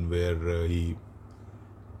season, where he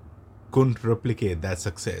couldn't replicate that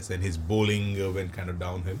success, and his bowling went kind of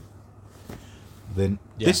downhill. Then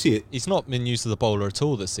this year, he's not been used as a bowler at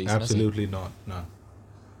all this season. Absolutely not, no.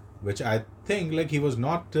 Which I think he was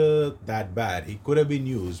not that bad. He could have been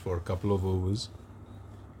used for a couple of overs.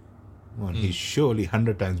 Well, he's surely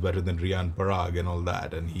 100 times better than Riyan Parag and all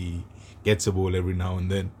that, and he gets a ball every now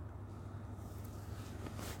and then.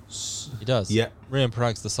 He does. Yeah. Riyan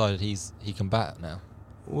Parag's decided he can bat now.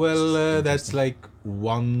 Well, that's like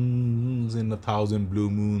once in 1,000 blue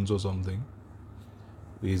moons or something.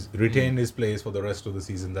 He's retained his place for the rest of the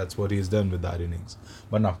season. That's what he's done with that innings.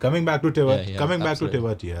 But now coming back to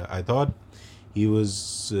Tewatia, I thought he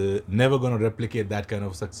was never going to replicate that kind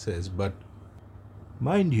of success. But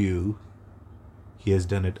mind you, he has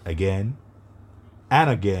done it again and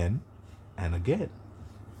again and again.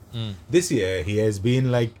 This year, he has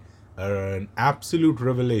been like an absolute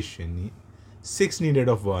revelation. 6 needed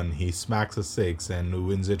of 1. He smacks a 6 and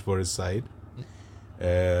wins it for his side.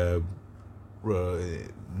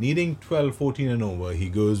 Needing 12, 14 and over, he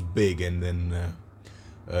goes big and then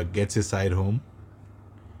gets his side home.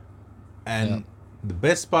 And the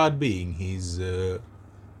best part being, he's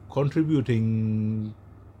contributing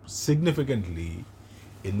significantly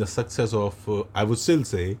in the success of, I would still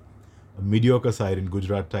say, a mediocre side in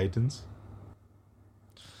Gujarat Titans.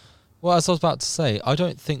 Well, as I was about to say, I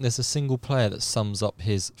don't think there's a single player that sums up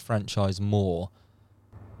his franchise more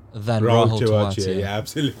than Rahul Tewatia. Yeah,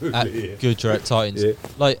 absolutely. At Gujarat Titans. Yeah.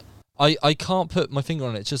 Like, I can't put my finger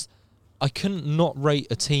on it. It's just, I couldn't not rate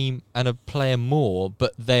a team and a player more,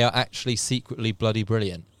 but they are actually secretly bloody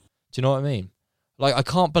brilliant. Do you know what I mean? Like, I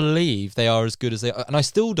can't believe they are as good as they are. And I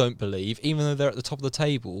still don't believe, even though they're at the top of the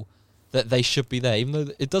table, that they should be there, even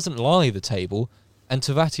though it doesn't lie, the table. And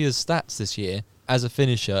Tevatia's stats this year, as a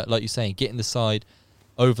finisher, like you're saying, getting the side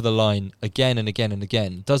over the line again and again and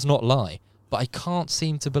again, does not lie. But I can't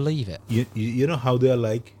seem to believe it. You know how they are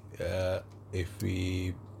like, if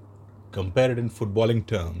we compare it in footballing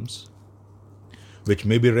terms, which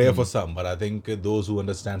may be rare for some, but I think those who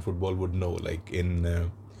understand football would know, like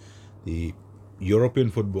in the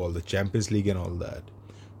European football, the Champions League and all that,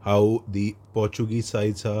 how the Portuguese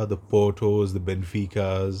sides are, the Portos, the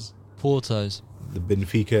Benficas. The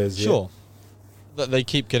Benficas, sure. That they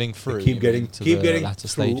keep getting through. They keep getting latter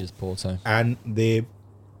through, stages, Porto. And they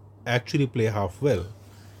actually play half well,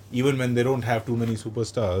 even when they don't have too many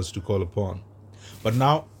superstars to call upon. But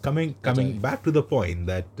now, coming back to the point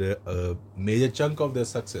that a major chunk of their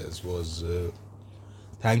success was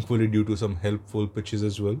thankfully due to some helpful pitches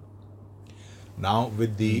as well. Now,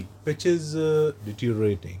 with the pitches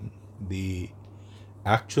deteriorating, the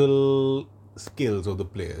actual skills of the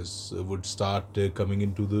players would start coming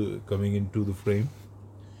into the frame,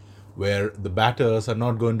 where the batters are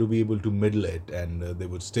not going to be able to middle it, and they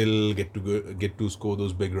would still get to score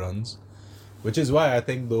those big runs, which is why I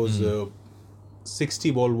think those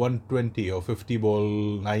 60 ball 120 or 50 ball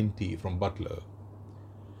 90 from Butler,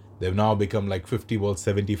 they've now become like 50 ball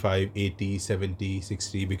 75, 80, 70,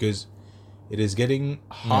 60, because it is getting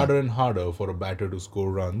harder and harder for a batter to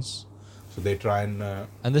score runs. So they try and...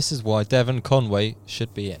 and this is why Devon Conway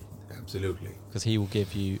should be in. Absolutely. Because he will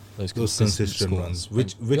give you those consistent runs.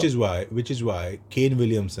 Which is why Kane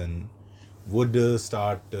Williamson would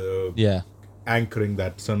start anchoring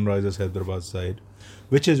that Sunrisers Hyderabad side.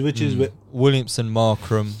 Which is Williamson,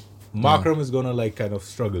 Markram. Markram is gonna like kind of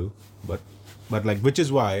struggle, but like, which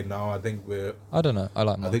is why now I think I don't know. I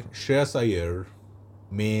like Markram. I think Shreyas Iyer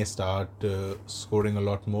may start scoring a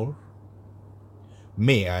lot more.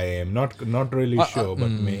 I am not really sure, but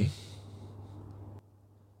may.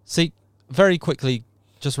 See, very quickly,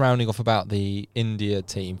 just rounding off about the India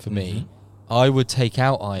team for me, I would take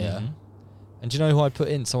out Iyer. And do you know who I put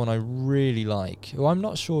in? Someone I really like, who I'm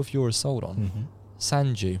not sure if you're as sold on.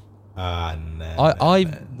 Sanju. No. I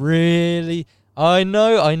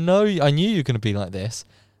knew you were going to be like this.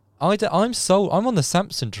 I'm sold. I'm on the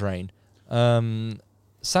Samson train.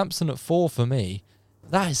 Samson at 4 for me.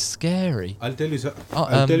 That is scary. I'll tell you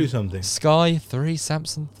something. Sky 3,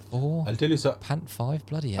 Samson 4. I'll tell you something. Pant 5,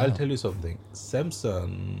 bloody hell. I'll tell you something.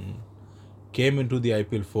 Samson came into the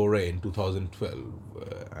IPL foray in 2012,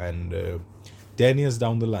 and 10 years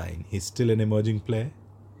down the line, he's still an emerging player.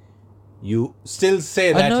 You still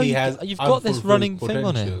say that he has you've got this running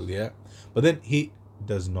potential, thing on him. Yeah, but then he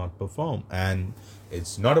does not perform, and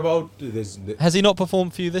it's not about this. Has he not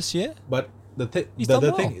performed for you this year? But the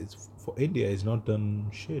thing is, for India, he's not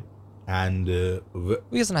done shit, and he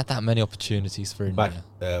hasn't had that many opportunities for India.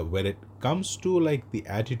 But when it comes to like the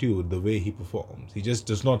attitude, the way he performs, he just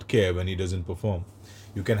does not care when he doesn't perform.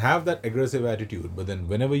 You can have that aggressive attitude, but then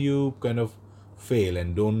whenever you kind of fail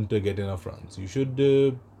and don't get enough runs, you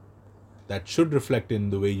should. That should reflect in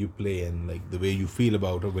the way you play and like the way you feel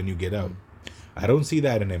about it when you get out. I don't see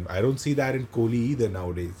that in him. I don't see that in Kohli either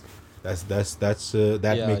nowadays.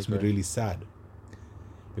 That makes me really sad.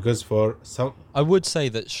 Because for some, I would say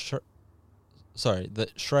that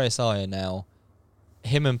that Shreyas Iyer now,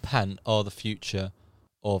 him and Pant are the future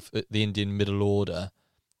of the Indian middle order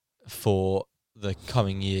for the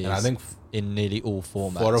coming years. And I think in nearly all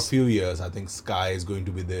formats. For a few years, I think Sky is going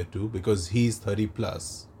to be there too, because he's 30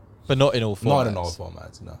 plus. But not in all formats. Not in all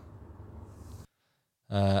formats, no.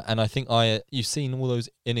 And I think you've seen all those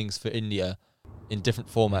innings for India in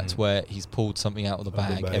different formats where he's pulled something out of the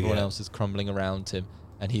bag. Everyone else is crumbling around him,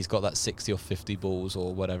 and he's got that 60 or 50 balls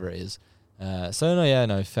or whatever it is.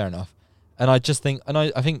 Fair enough. And I just think,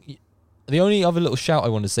 I think the only other little shout I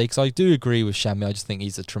want to say, because I do agree with Shami, I just think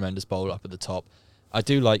he's a tremendous bowler up at the top. I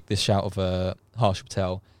do like this shout of Harshal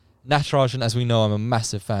Patel. Natarajan, as we know, I'm a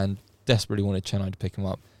massive fan. Desperately wanted Chennai to pick him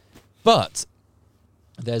up. But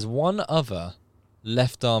there's one other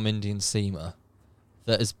left-arm Indian seamer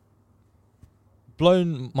that has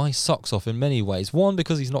blown my socks off in many ways. One,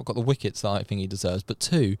 because he's not got the wickets that I think he deserves. But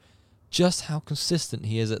two, just how consistent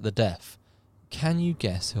he is at the death. Can you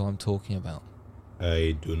guess who I'm talking about?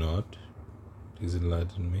 I do not. Please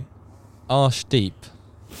enlighten me. Arshdeep.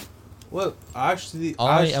 Well, Arshdeep.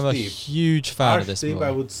 I am a huge fan of this Arshdeep,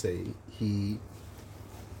 I would say he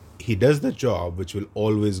does the job which will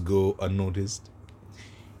always go unnoticed.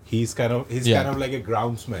 He's kind of like a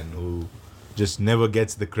groundsman who just never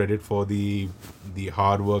gets the credit for the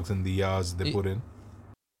hard works and the yards they put in.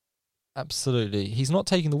 Absolutely. He's not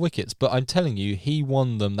taking the wickets, but I'm telling you, he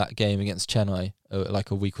won them that game against Chennai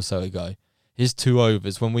like a week or so ago. His 2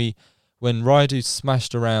 overs, when Raidu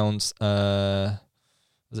smashed around, was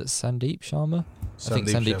it Sandeep Sharma? I think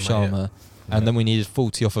Sandeep Sharma. Yeah. And then we needed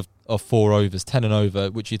 40 off of 4 overs, 10 and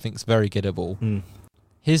over, which you think's very gettable.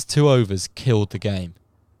 His 2 overs killed the game.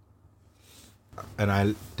 And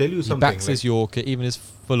I'll tell you something. He backs his Yorker, even his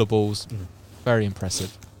fuller balls. Very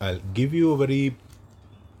impressive. I'll give you a very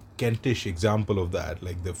Kentish example of that.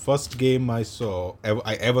 Like the first game I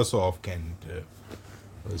ever saw of Kent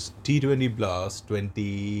was T20 Blast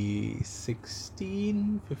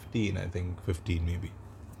 2016, 15, I think 15 maybe.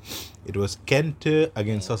 It was Kent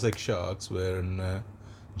against Sussex Sharks, where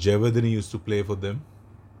Jayawardene used to play for them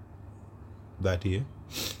that year.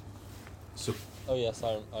 So. Oh yes,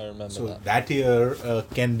 I remember that. So that year,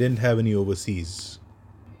 Kent didn't have any overseas,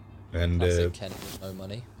 and Kent with no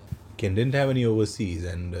money. Kent didn't have any overseas,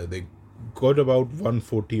 and they got about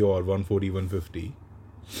 140 or 150.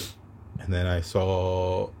 And then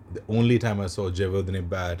the only time I saw Jayawardene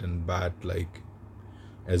bat like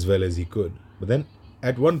as well as he could. But then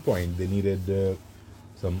at one point they needed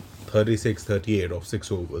some 36, 38 of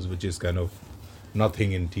 6 overs, which is kind of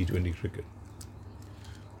nothing in T20 cricket.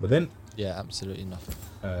 But then absolutely nothing.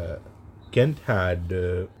 Kent had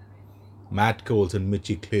Matt Coles and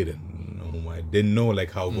Mitchie Claydon, whom I didn't know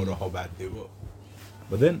like how good or how bad they were.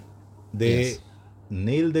 But then they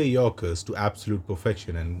nailed their Yorkers to absolute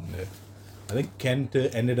perfection, and I think Kent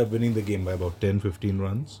ended up winning the game by about 10-15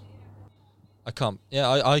 runs. I can't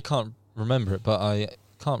remember it, but I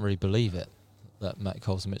can't really believe it that Matt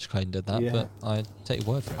Coles and Mitch Claydon did that, but I take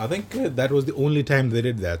your word for it. I think that was the only time they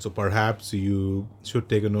did that, so perhaps you should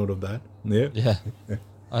take a note of that. Yeah.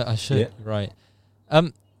 I should, right.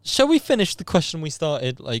 Shall we finish the question we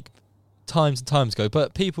started like times and times ago?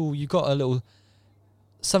 But people, you got a little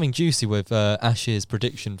something juicy with Ash's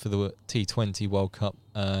prediction for the T20 World Cup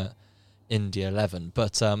India 11,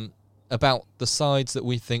 but about the sides that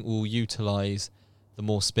we think will utilise the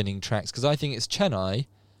more spinning tracks, because I think it's Chennai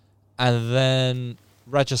and then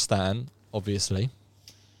Rajasthan, obviously,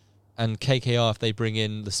 and KKR if they bring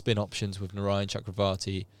in the spin options with Narayan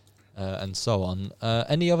Chakravarti and so on.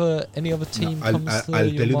 Any other team comes to I'll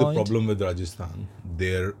your tell you mind? the problem with Rajasthan.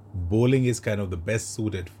 Their bowling is kind of the best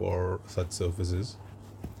suited for such surfaces,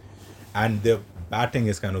 and their batting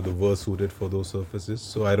is kind of the worst suited for those surfaces.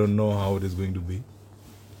 So I don't know how it is going to be.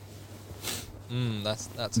 That's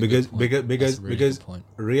a good point. because good point.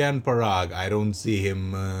 Riyan Parag, I don't see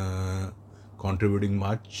him contributing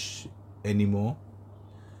much anymore.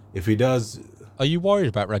 If he does, Are you worried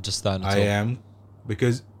about Rajasthan at I all? am,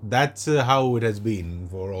 because that's how it has been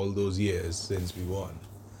for all those years since we won.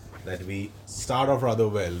 That we start off rather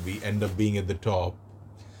well, we end up being at the top,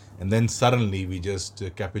 and then suddenly we just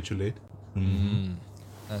capitulate.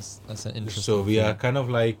 That's an interesting. So we are kind of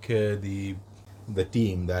like the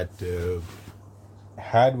team that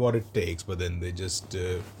had what it takes, but then they just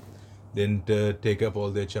didn't take up all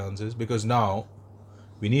their chances, because now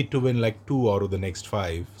we need to win like 2 out of the next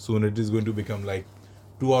 5. Soon it is going to become like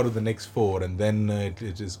 2 out of the next 4, and then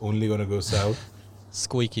it is only going to go south.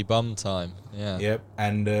 Squeaky bum time. Yeah. Yep.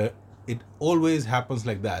 And it always happens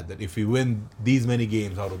like that if we win these many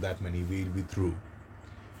games out of that many, we'll be through.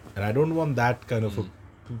 And I don't want that kind of a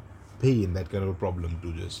pain, that kind of a problem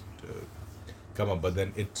to just come up. But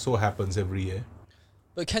then it so happens every year.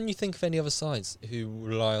 But can you think of any other sides who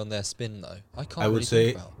rely on their spin, though? I can't I would really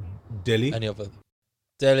say think about Delhi. any other.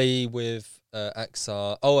 Delhi with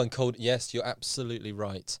Axar. Oh, and Cold. Yes, you're absolutely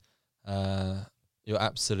right.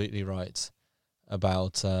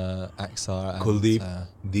 about Axar and Kuldeep,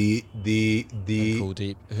 the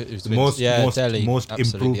Kuldeep, who's the been, Delhi, most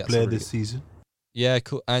absolutely, improved that's player a really this season. Yeah,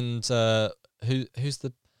 cool. And who's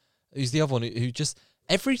the other one who just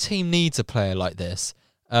every team needs a player like this.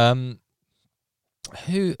 Who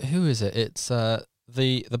is it? It's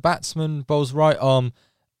the batsman bowls right arm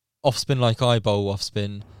off spin like I bowl off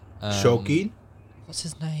spin. Shauqeen? What's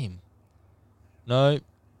his name? No.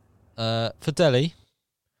 For Delhi.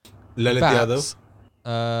 Lalit bats,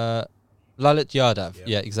 Yadav. Lalit Yadav. Yeah.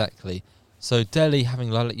 Yeah, exactly. So Delhi having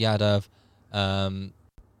Lalit Yadav,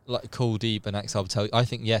 like Kuldeep and Axar Patel, I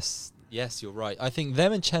think yes, you're right. I think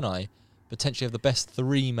them and Chennai potentially have the best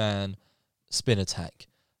 3-man spin attack.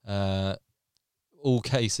 All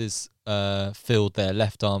cases filled their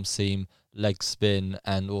left arm seam, leg spin,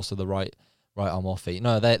 and also the right arm off feet.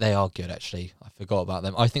 No, they are good actually. I forgot about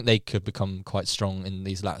them. I think they could become quite strong in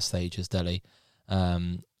these latter stages. Delhi,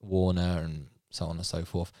 Warner, and so on and so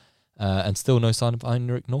forth. And still no sign of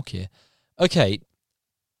Heinrich Nortje. Okay,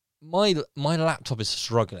 my laptop is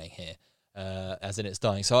struggling here, as in it's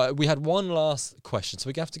dying. So we had one last question, so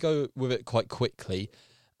we have to go with it quite quickly.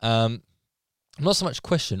 Not so much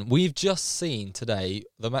question. We've just seen today,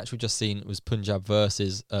 the match we've just seen was Punjab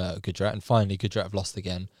versus Gujarat, and finally Gujarat have lost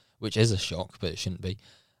again, which is a shock, but it shouldn't be.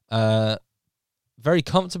 Very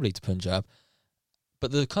comfortably to Punjab.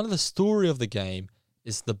 But the kind of the story of the game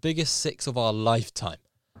is the biggest 6 of our lifetime.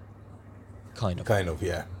 Kind of,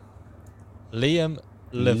 yeah. Liam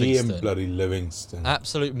Livingstone. Liam bloody Livingstone.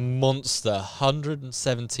 Absolute monster,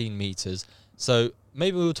 117 metres. So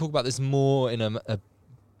maybe we'll talk about this more in a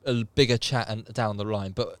bigger chat and down the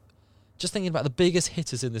line. But just thinking about the biggest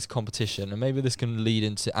hitters in this competition, and maybe this can lead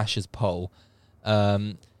into Ash's poll,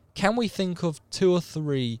 can we think of 2 or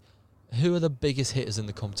 3 who are the biggest hitters in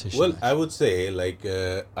the competition? Well, I would say,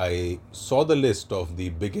 I saw the list of the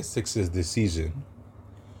biggest 6s this season,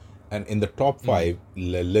 and in the top 5,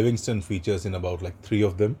 Livingston features in about 3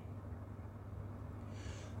 of them.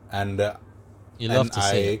 And you love to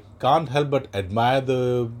see I it. can't help but admire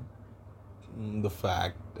the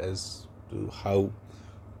fact as to how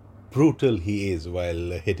brutal he is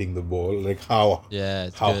while hitting the ball, how Yeah,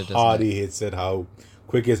 how good, hard isn't it? he hits it, how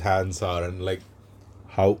quick his hands are, and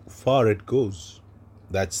how far it goes.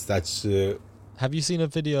 That's Have you seen a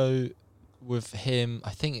video with him? I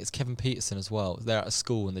think it's Kevin Peterson as well. They're at a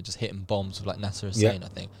school and they're just hitting bombs with Nasser Hussain, I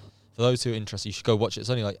think. For those who are interested, you should go watch it. It's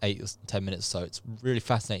only 8 or 10 minutes or so. It's really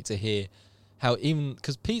fascinating to hear how, even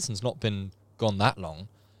because Peterson's not been gone that long,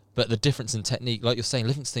 but the difference in technique, like you're saying,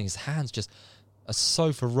 Livingstone, his hands just are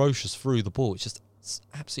so ferocious through the ball. It's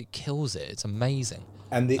absolutely kills it. It's amazing.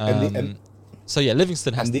 So yeah,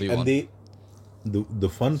 Livingstone has to be one. The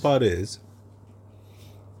fun part is,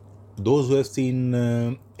 those who have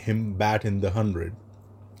seen him bat in the 100,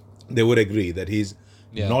 they would agree that he's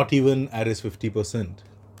not even at his 50%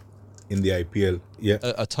 in the IPL. Yeah,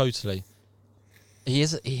 totally. He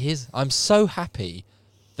is. I'm so happy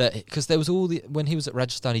that, because there was when he was at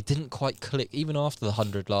Rajasthan, he didn't quite click even after the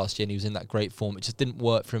 100 last year, and he was in that great form. It just didn't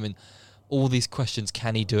work for him. And all these questions: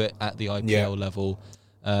 can he do it at the IPL level?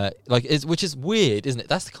 Which is weird, isn't it?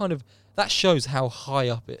 That's the kind of that shows how high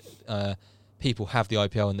up people have the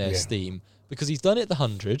IPL in their esteem, because he's done it at the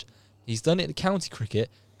 100, he's done it at county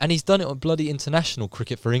cricket, and he's done it on bloody international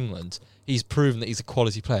cricket for England. He's proven that he's a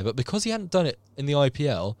quality player, but because he hadn't done it in the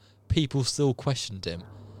IPL, people still questioned him.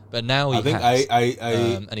 But now he has,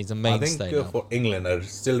 and he's a mainstay. I think for England, I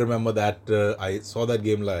still remember that I saw that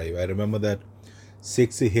game live. I remember that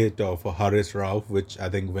 60 hit of Haris Rauf, which I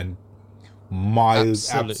think went miles,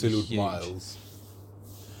 absolute miles.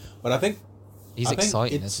 But I think he's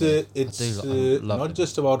exciting. It's not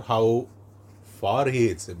just about how far he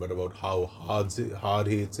hits it, but about how hard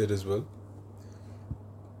he hits it as well.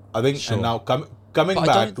 I think, and now coming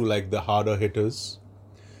back to the harder hitters,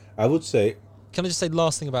 I would say. Can I just say the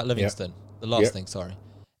last thing about Livingstone? The last thing, sorry,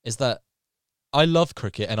 is that I love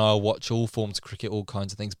cricket and I'll watch all forms of cricket, all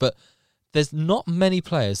kinds of things, but there's not many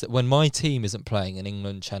players that when my team isn't playing in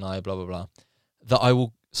England, Chennai, blah, blah, blah, that I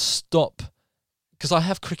will stop, because I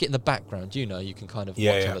have cricket in the background, you can kind of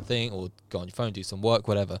watch other thing or go on your phone, do some work,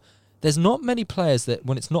 whatever. There's not many players that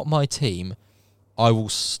when it's not my team, I will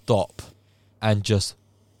stop and just,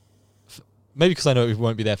 maybe because I know it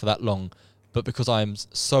won't be there for that long, but because I'm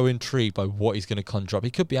so intrigued by what he's going to conjure up.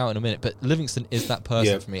 He could be out in a minute, but Livingstone is that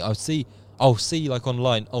person for me. I'll see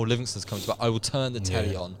online, Livingston's coming back. I will turn the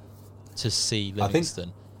telly on to see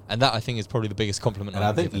Livingstone. And that, I think, is probably the biggest compliment. And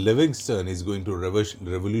I think Livingstone is going to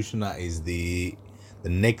revolutionize the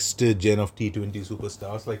next gen of T20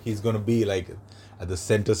 superstars. He's going to be at the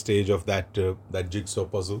center stage of that jigsaw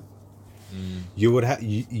puzzle. You would have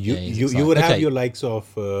he's you would have exciting. your likes of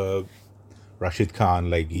Rashid Khan,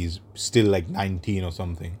 like he's still like 19 or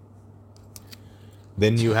something.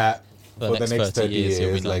 Then you have for the next 30 years,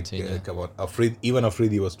 he'll be like 19, yeah. come on, even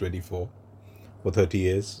Afridi was 24 for 30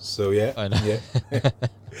 years. So yeah, I know. yeah.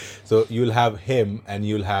 So you'll have him, and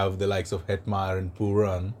you'll have the likes of Hetmeyer and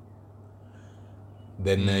Pooran.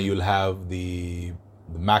 Then you'll have the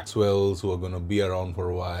Maxwells who are going to be around for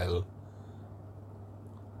a while,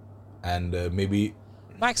 and maybe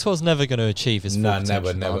Maxwell's never going to achieve his full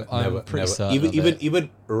potential. never, I'm pretty certain Even of even it. even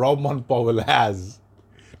Rovman Powell has,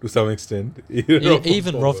 to some extent.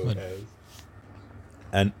 Even Powell Rovman. has.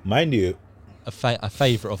 And mind you, a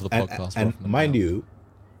favourite of the podcast. and Rothman mind now. you,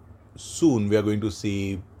 soon we are going to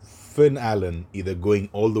see Finn Allen either going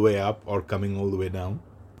all the way up or coming all the way down.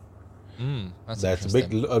 That's a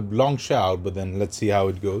interesting. a long shout, but then let's see how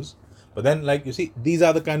it goes. But then, like you see, these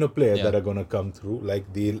are the kind of players Yeah. that are gonna come through,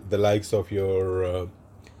 like the likes of your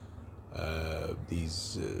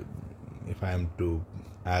these. If I am to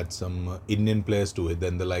add some Indian players to it,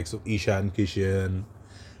 then the likes of Ishan Kishan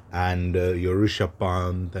and your Rishabh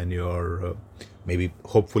Pant and your maybe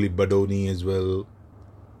hopefully Badoni as well.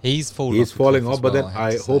 He's falling Falling off, but well, then I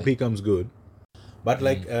I have to hope say. he comes good. But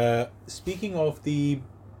like speaking of the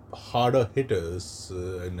harder hitters,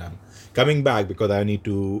 and I'm coming back because I need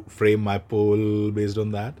to frame my poll based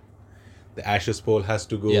on that. The Ashes poll has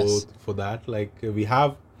to go Yes. for that. Like we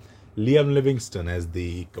have Liam Livingston as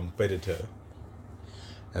the competitor,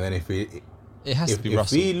 and then It has to be if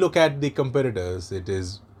Russell. we look at the competitors, it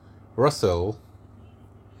is Russell.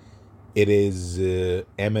 It is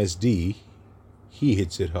MSD. He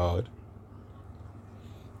hits it hard.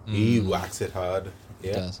 He whacks it hard. He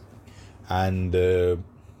Yeah. does. And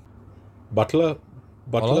Butler,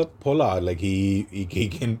 Pollard, like he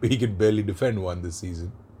can barely defend one this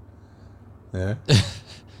season. Yeah.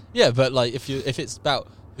 Yeah, but like if it's about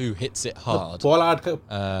who hits it hard, Pollard,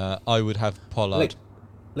 I would have Pollard.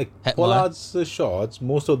 like Hetmeyer. Pollard's shots,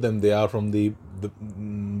 most of them they are from the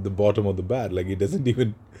bottom of the bat. Like he doesn't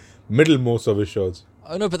even middle most of his shots.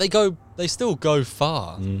 Oh no, but they still go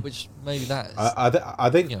far, which maybe that is, I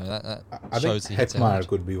think you know that I shows think he hits it Hetmeyer hard.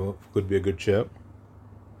 could be a good shout.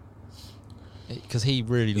 Because he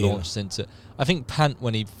really Yeah. launched into. I think Pant,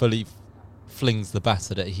 when he fully flings the bat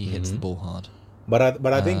at it, he hits the ball hard. But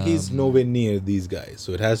I think he's nowhere near these guys.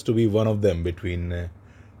 So it has to be one of them between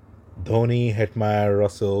Dhoni, Hetmeyer,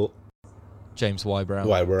 Russell, James Wybrow,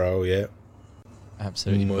 Wybrow. Yeah.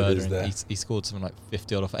 absolutely Murders murdering. there. He scored something like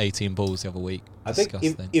 50 odd off 18 balls the other week. I think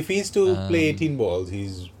Disgusting. if he's to play 18 balls,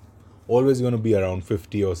 he's always going to be around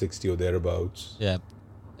 50 or 60 or thereabouts. Yeah.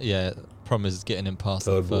 Problem is getting him past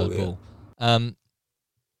Third the third ball, ball.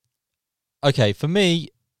 Okay, for me,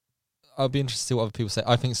 I'll be interested to see what other people say.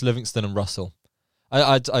 I think it's Livingston and Russell.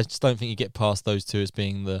 I just don't think you get past those two as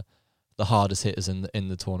being the hardest hitters in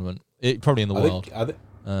the tournament. Probably in the world.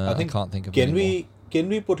 I think can't think of can any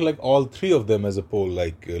we put like all three of them as a poll,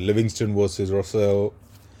 like Livingston versus Russell,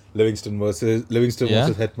 Livingston versus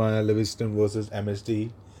Hetmeyer, Livingston versus MSD,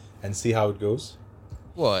 and see how it goes.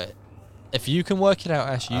 more. What? If you can work it out,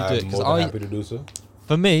 Ash, you do I'm it. more than happy to do so.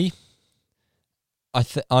 For me, I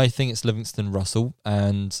think it's Livingston Russell,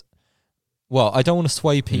 and well, I don't want to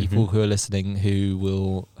sway people who are listening who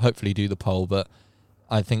will hopefully do the poll, but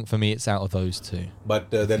I think for me it's out of those two.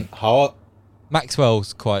 But then how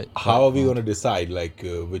Maxwell's quite are we hard. going to decide like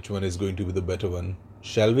which one is going to be the better one?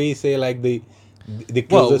 Shall we say like the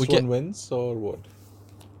Well, closest we one wins or what?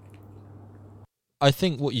 I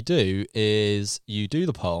think what you do is you do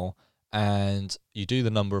the poll and you do the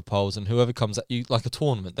number of polls, and whoever comes at you like a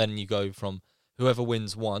tournament, then you go from whoever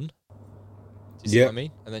wins one. Do you see what I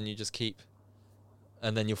mean? And then you just keep,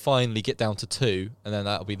 and then you'll finally get down to 2, and then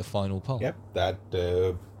that'll be the final poll. Yep, that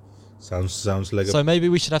sounds like So maybe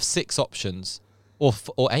we should have 6 options, or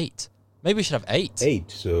 8. Maybe we should have 8.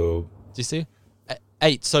 8. So Do you see?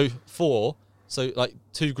 8. So 4. So like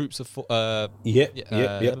 2 groups of 4. yeah.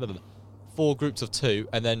 4 groups of 2,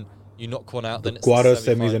 and then you knock one out. Then it's quarters,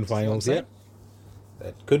 the semis, and semi-finals, you know what I'm finals. Yeah,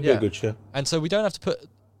 saying? that could be a good show. And so we don't have to put.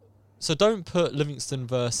 So don't put Livingston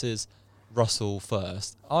versus Russell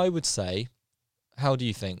first. I would say, how do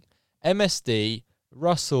you think? MSD,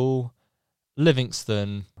 Russell,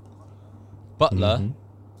 Livingston, Butler,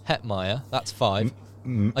 Hetmeyer. That's 5.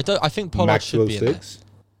 I think Pollard Maxwell should be in 6.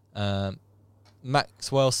 there.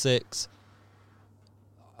 Maxwell 6.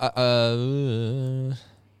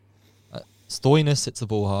 Stoinis hits the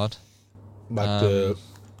ball hard. But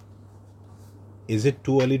is it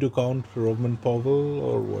too early to count Roman Powell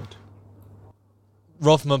or what?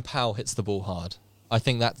 Rovman Powell hits the ball hard. I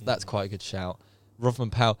think that's quite a good shout.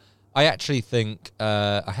 Rovman Powell. I actually think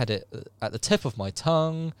I had it at the tip of my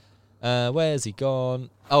tongue. Where's he gone?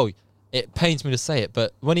 Oh, it pains me to say it,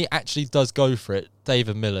 but when he actually does go for it,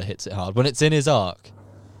 David Miller hits it hard. When it's in his arc,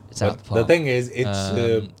 it's out the park. The thing is,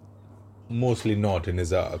 it's mostly not in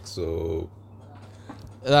his arc, so...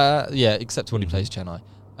 yeah, except when he plays Chennai.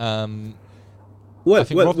 Well, I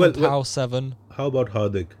think Rodman Powell 7. How about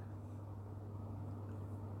Hardik?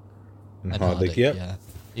 And Hardik, yeah.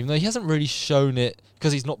 Even though he hasn't really shown it,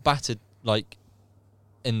 because he's not batted like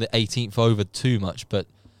in the 18th over too much, but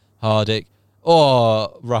Hardik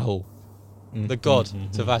or Rahul, the god,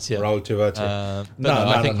 Tewatia. Rahul Tewatia. No,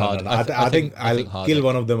 I think Hardik. I think I'll kill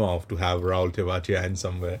one of them off to have Rahul Tewatia in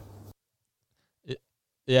somewhere.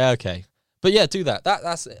 Yeah, okay. But yeah, do that.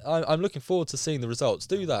 That's. I'm looking forward to seeing the results.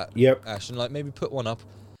 Do that, Yep. Ash, and like maybe put one up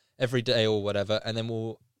every day or whatever, and then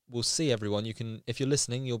we'll see everyone. You can, if you're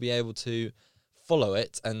listening, you'll be able to follow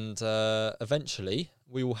it, and eventually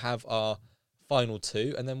we will have our final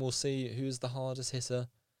 2, and then we'll see who's the hardest hitter.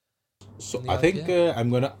 So I think I'm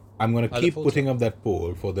gonna keep putting up that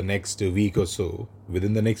poll for the next week or so.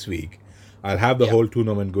 Within the next week, I'll have the whole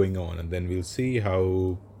tournament going on, and then we'll see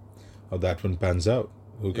how that one pans out.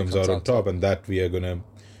 Who comes out on top, and that we're gonna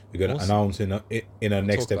awesome. Announce in our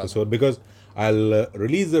next episode, because I'll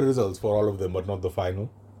release the results for all of them, but not the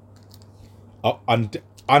final.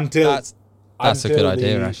 Until that's a good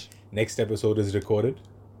idea, Ash. Next episode is recorded.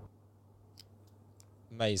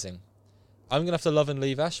 Amazing. I'm gonna have to love and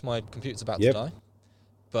leave, Ash. My computer's about to die.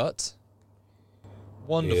 But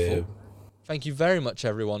wonderful. Yeah. Thank you very much,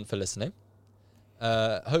 everyone, for listening.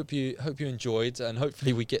 Hope you enjoyed, and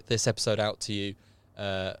hopefully we get this episode out to you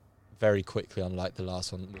very quickly, unlike the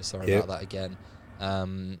last one. We're sorry about that again.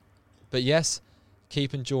 But yes,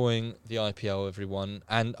 keep enjoying the IPL, everyone,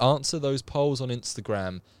 and answer those polls on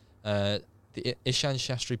Instagram. The Ishan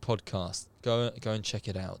Shastri podcast. Go and check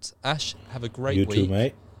it out. Ash, have a great week. You too,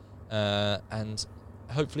 mate. And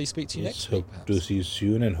hopefully speak to you next week. Hope to see you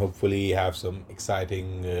soon, and hopefully have some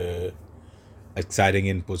exciting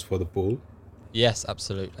inputs for the poll. Yes,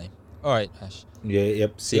 absolutely. All right, Ash. Yeah.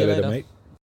 Yep. See you later, mate.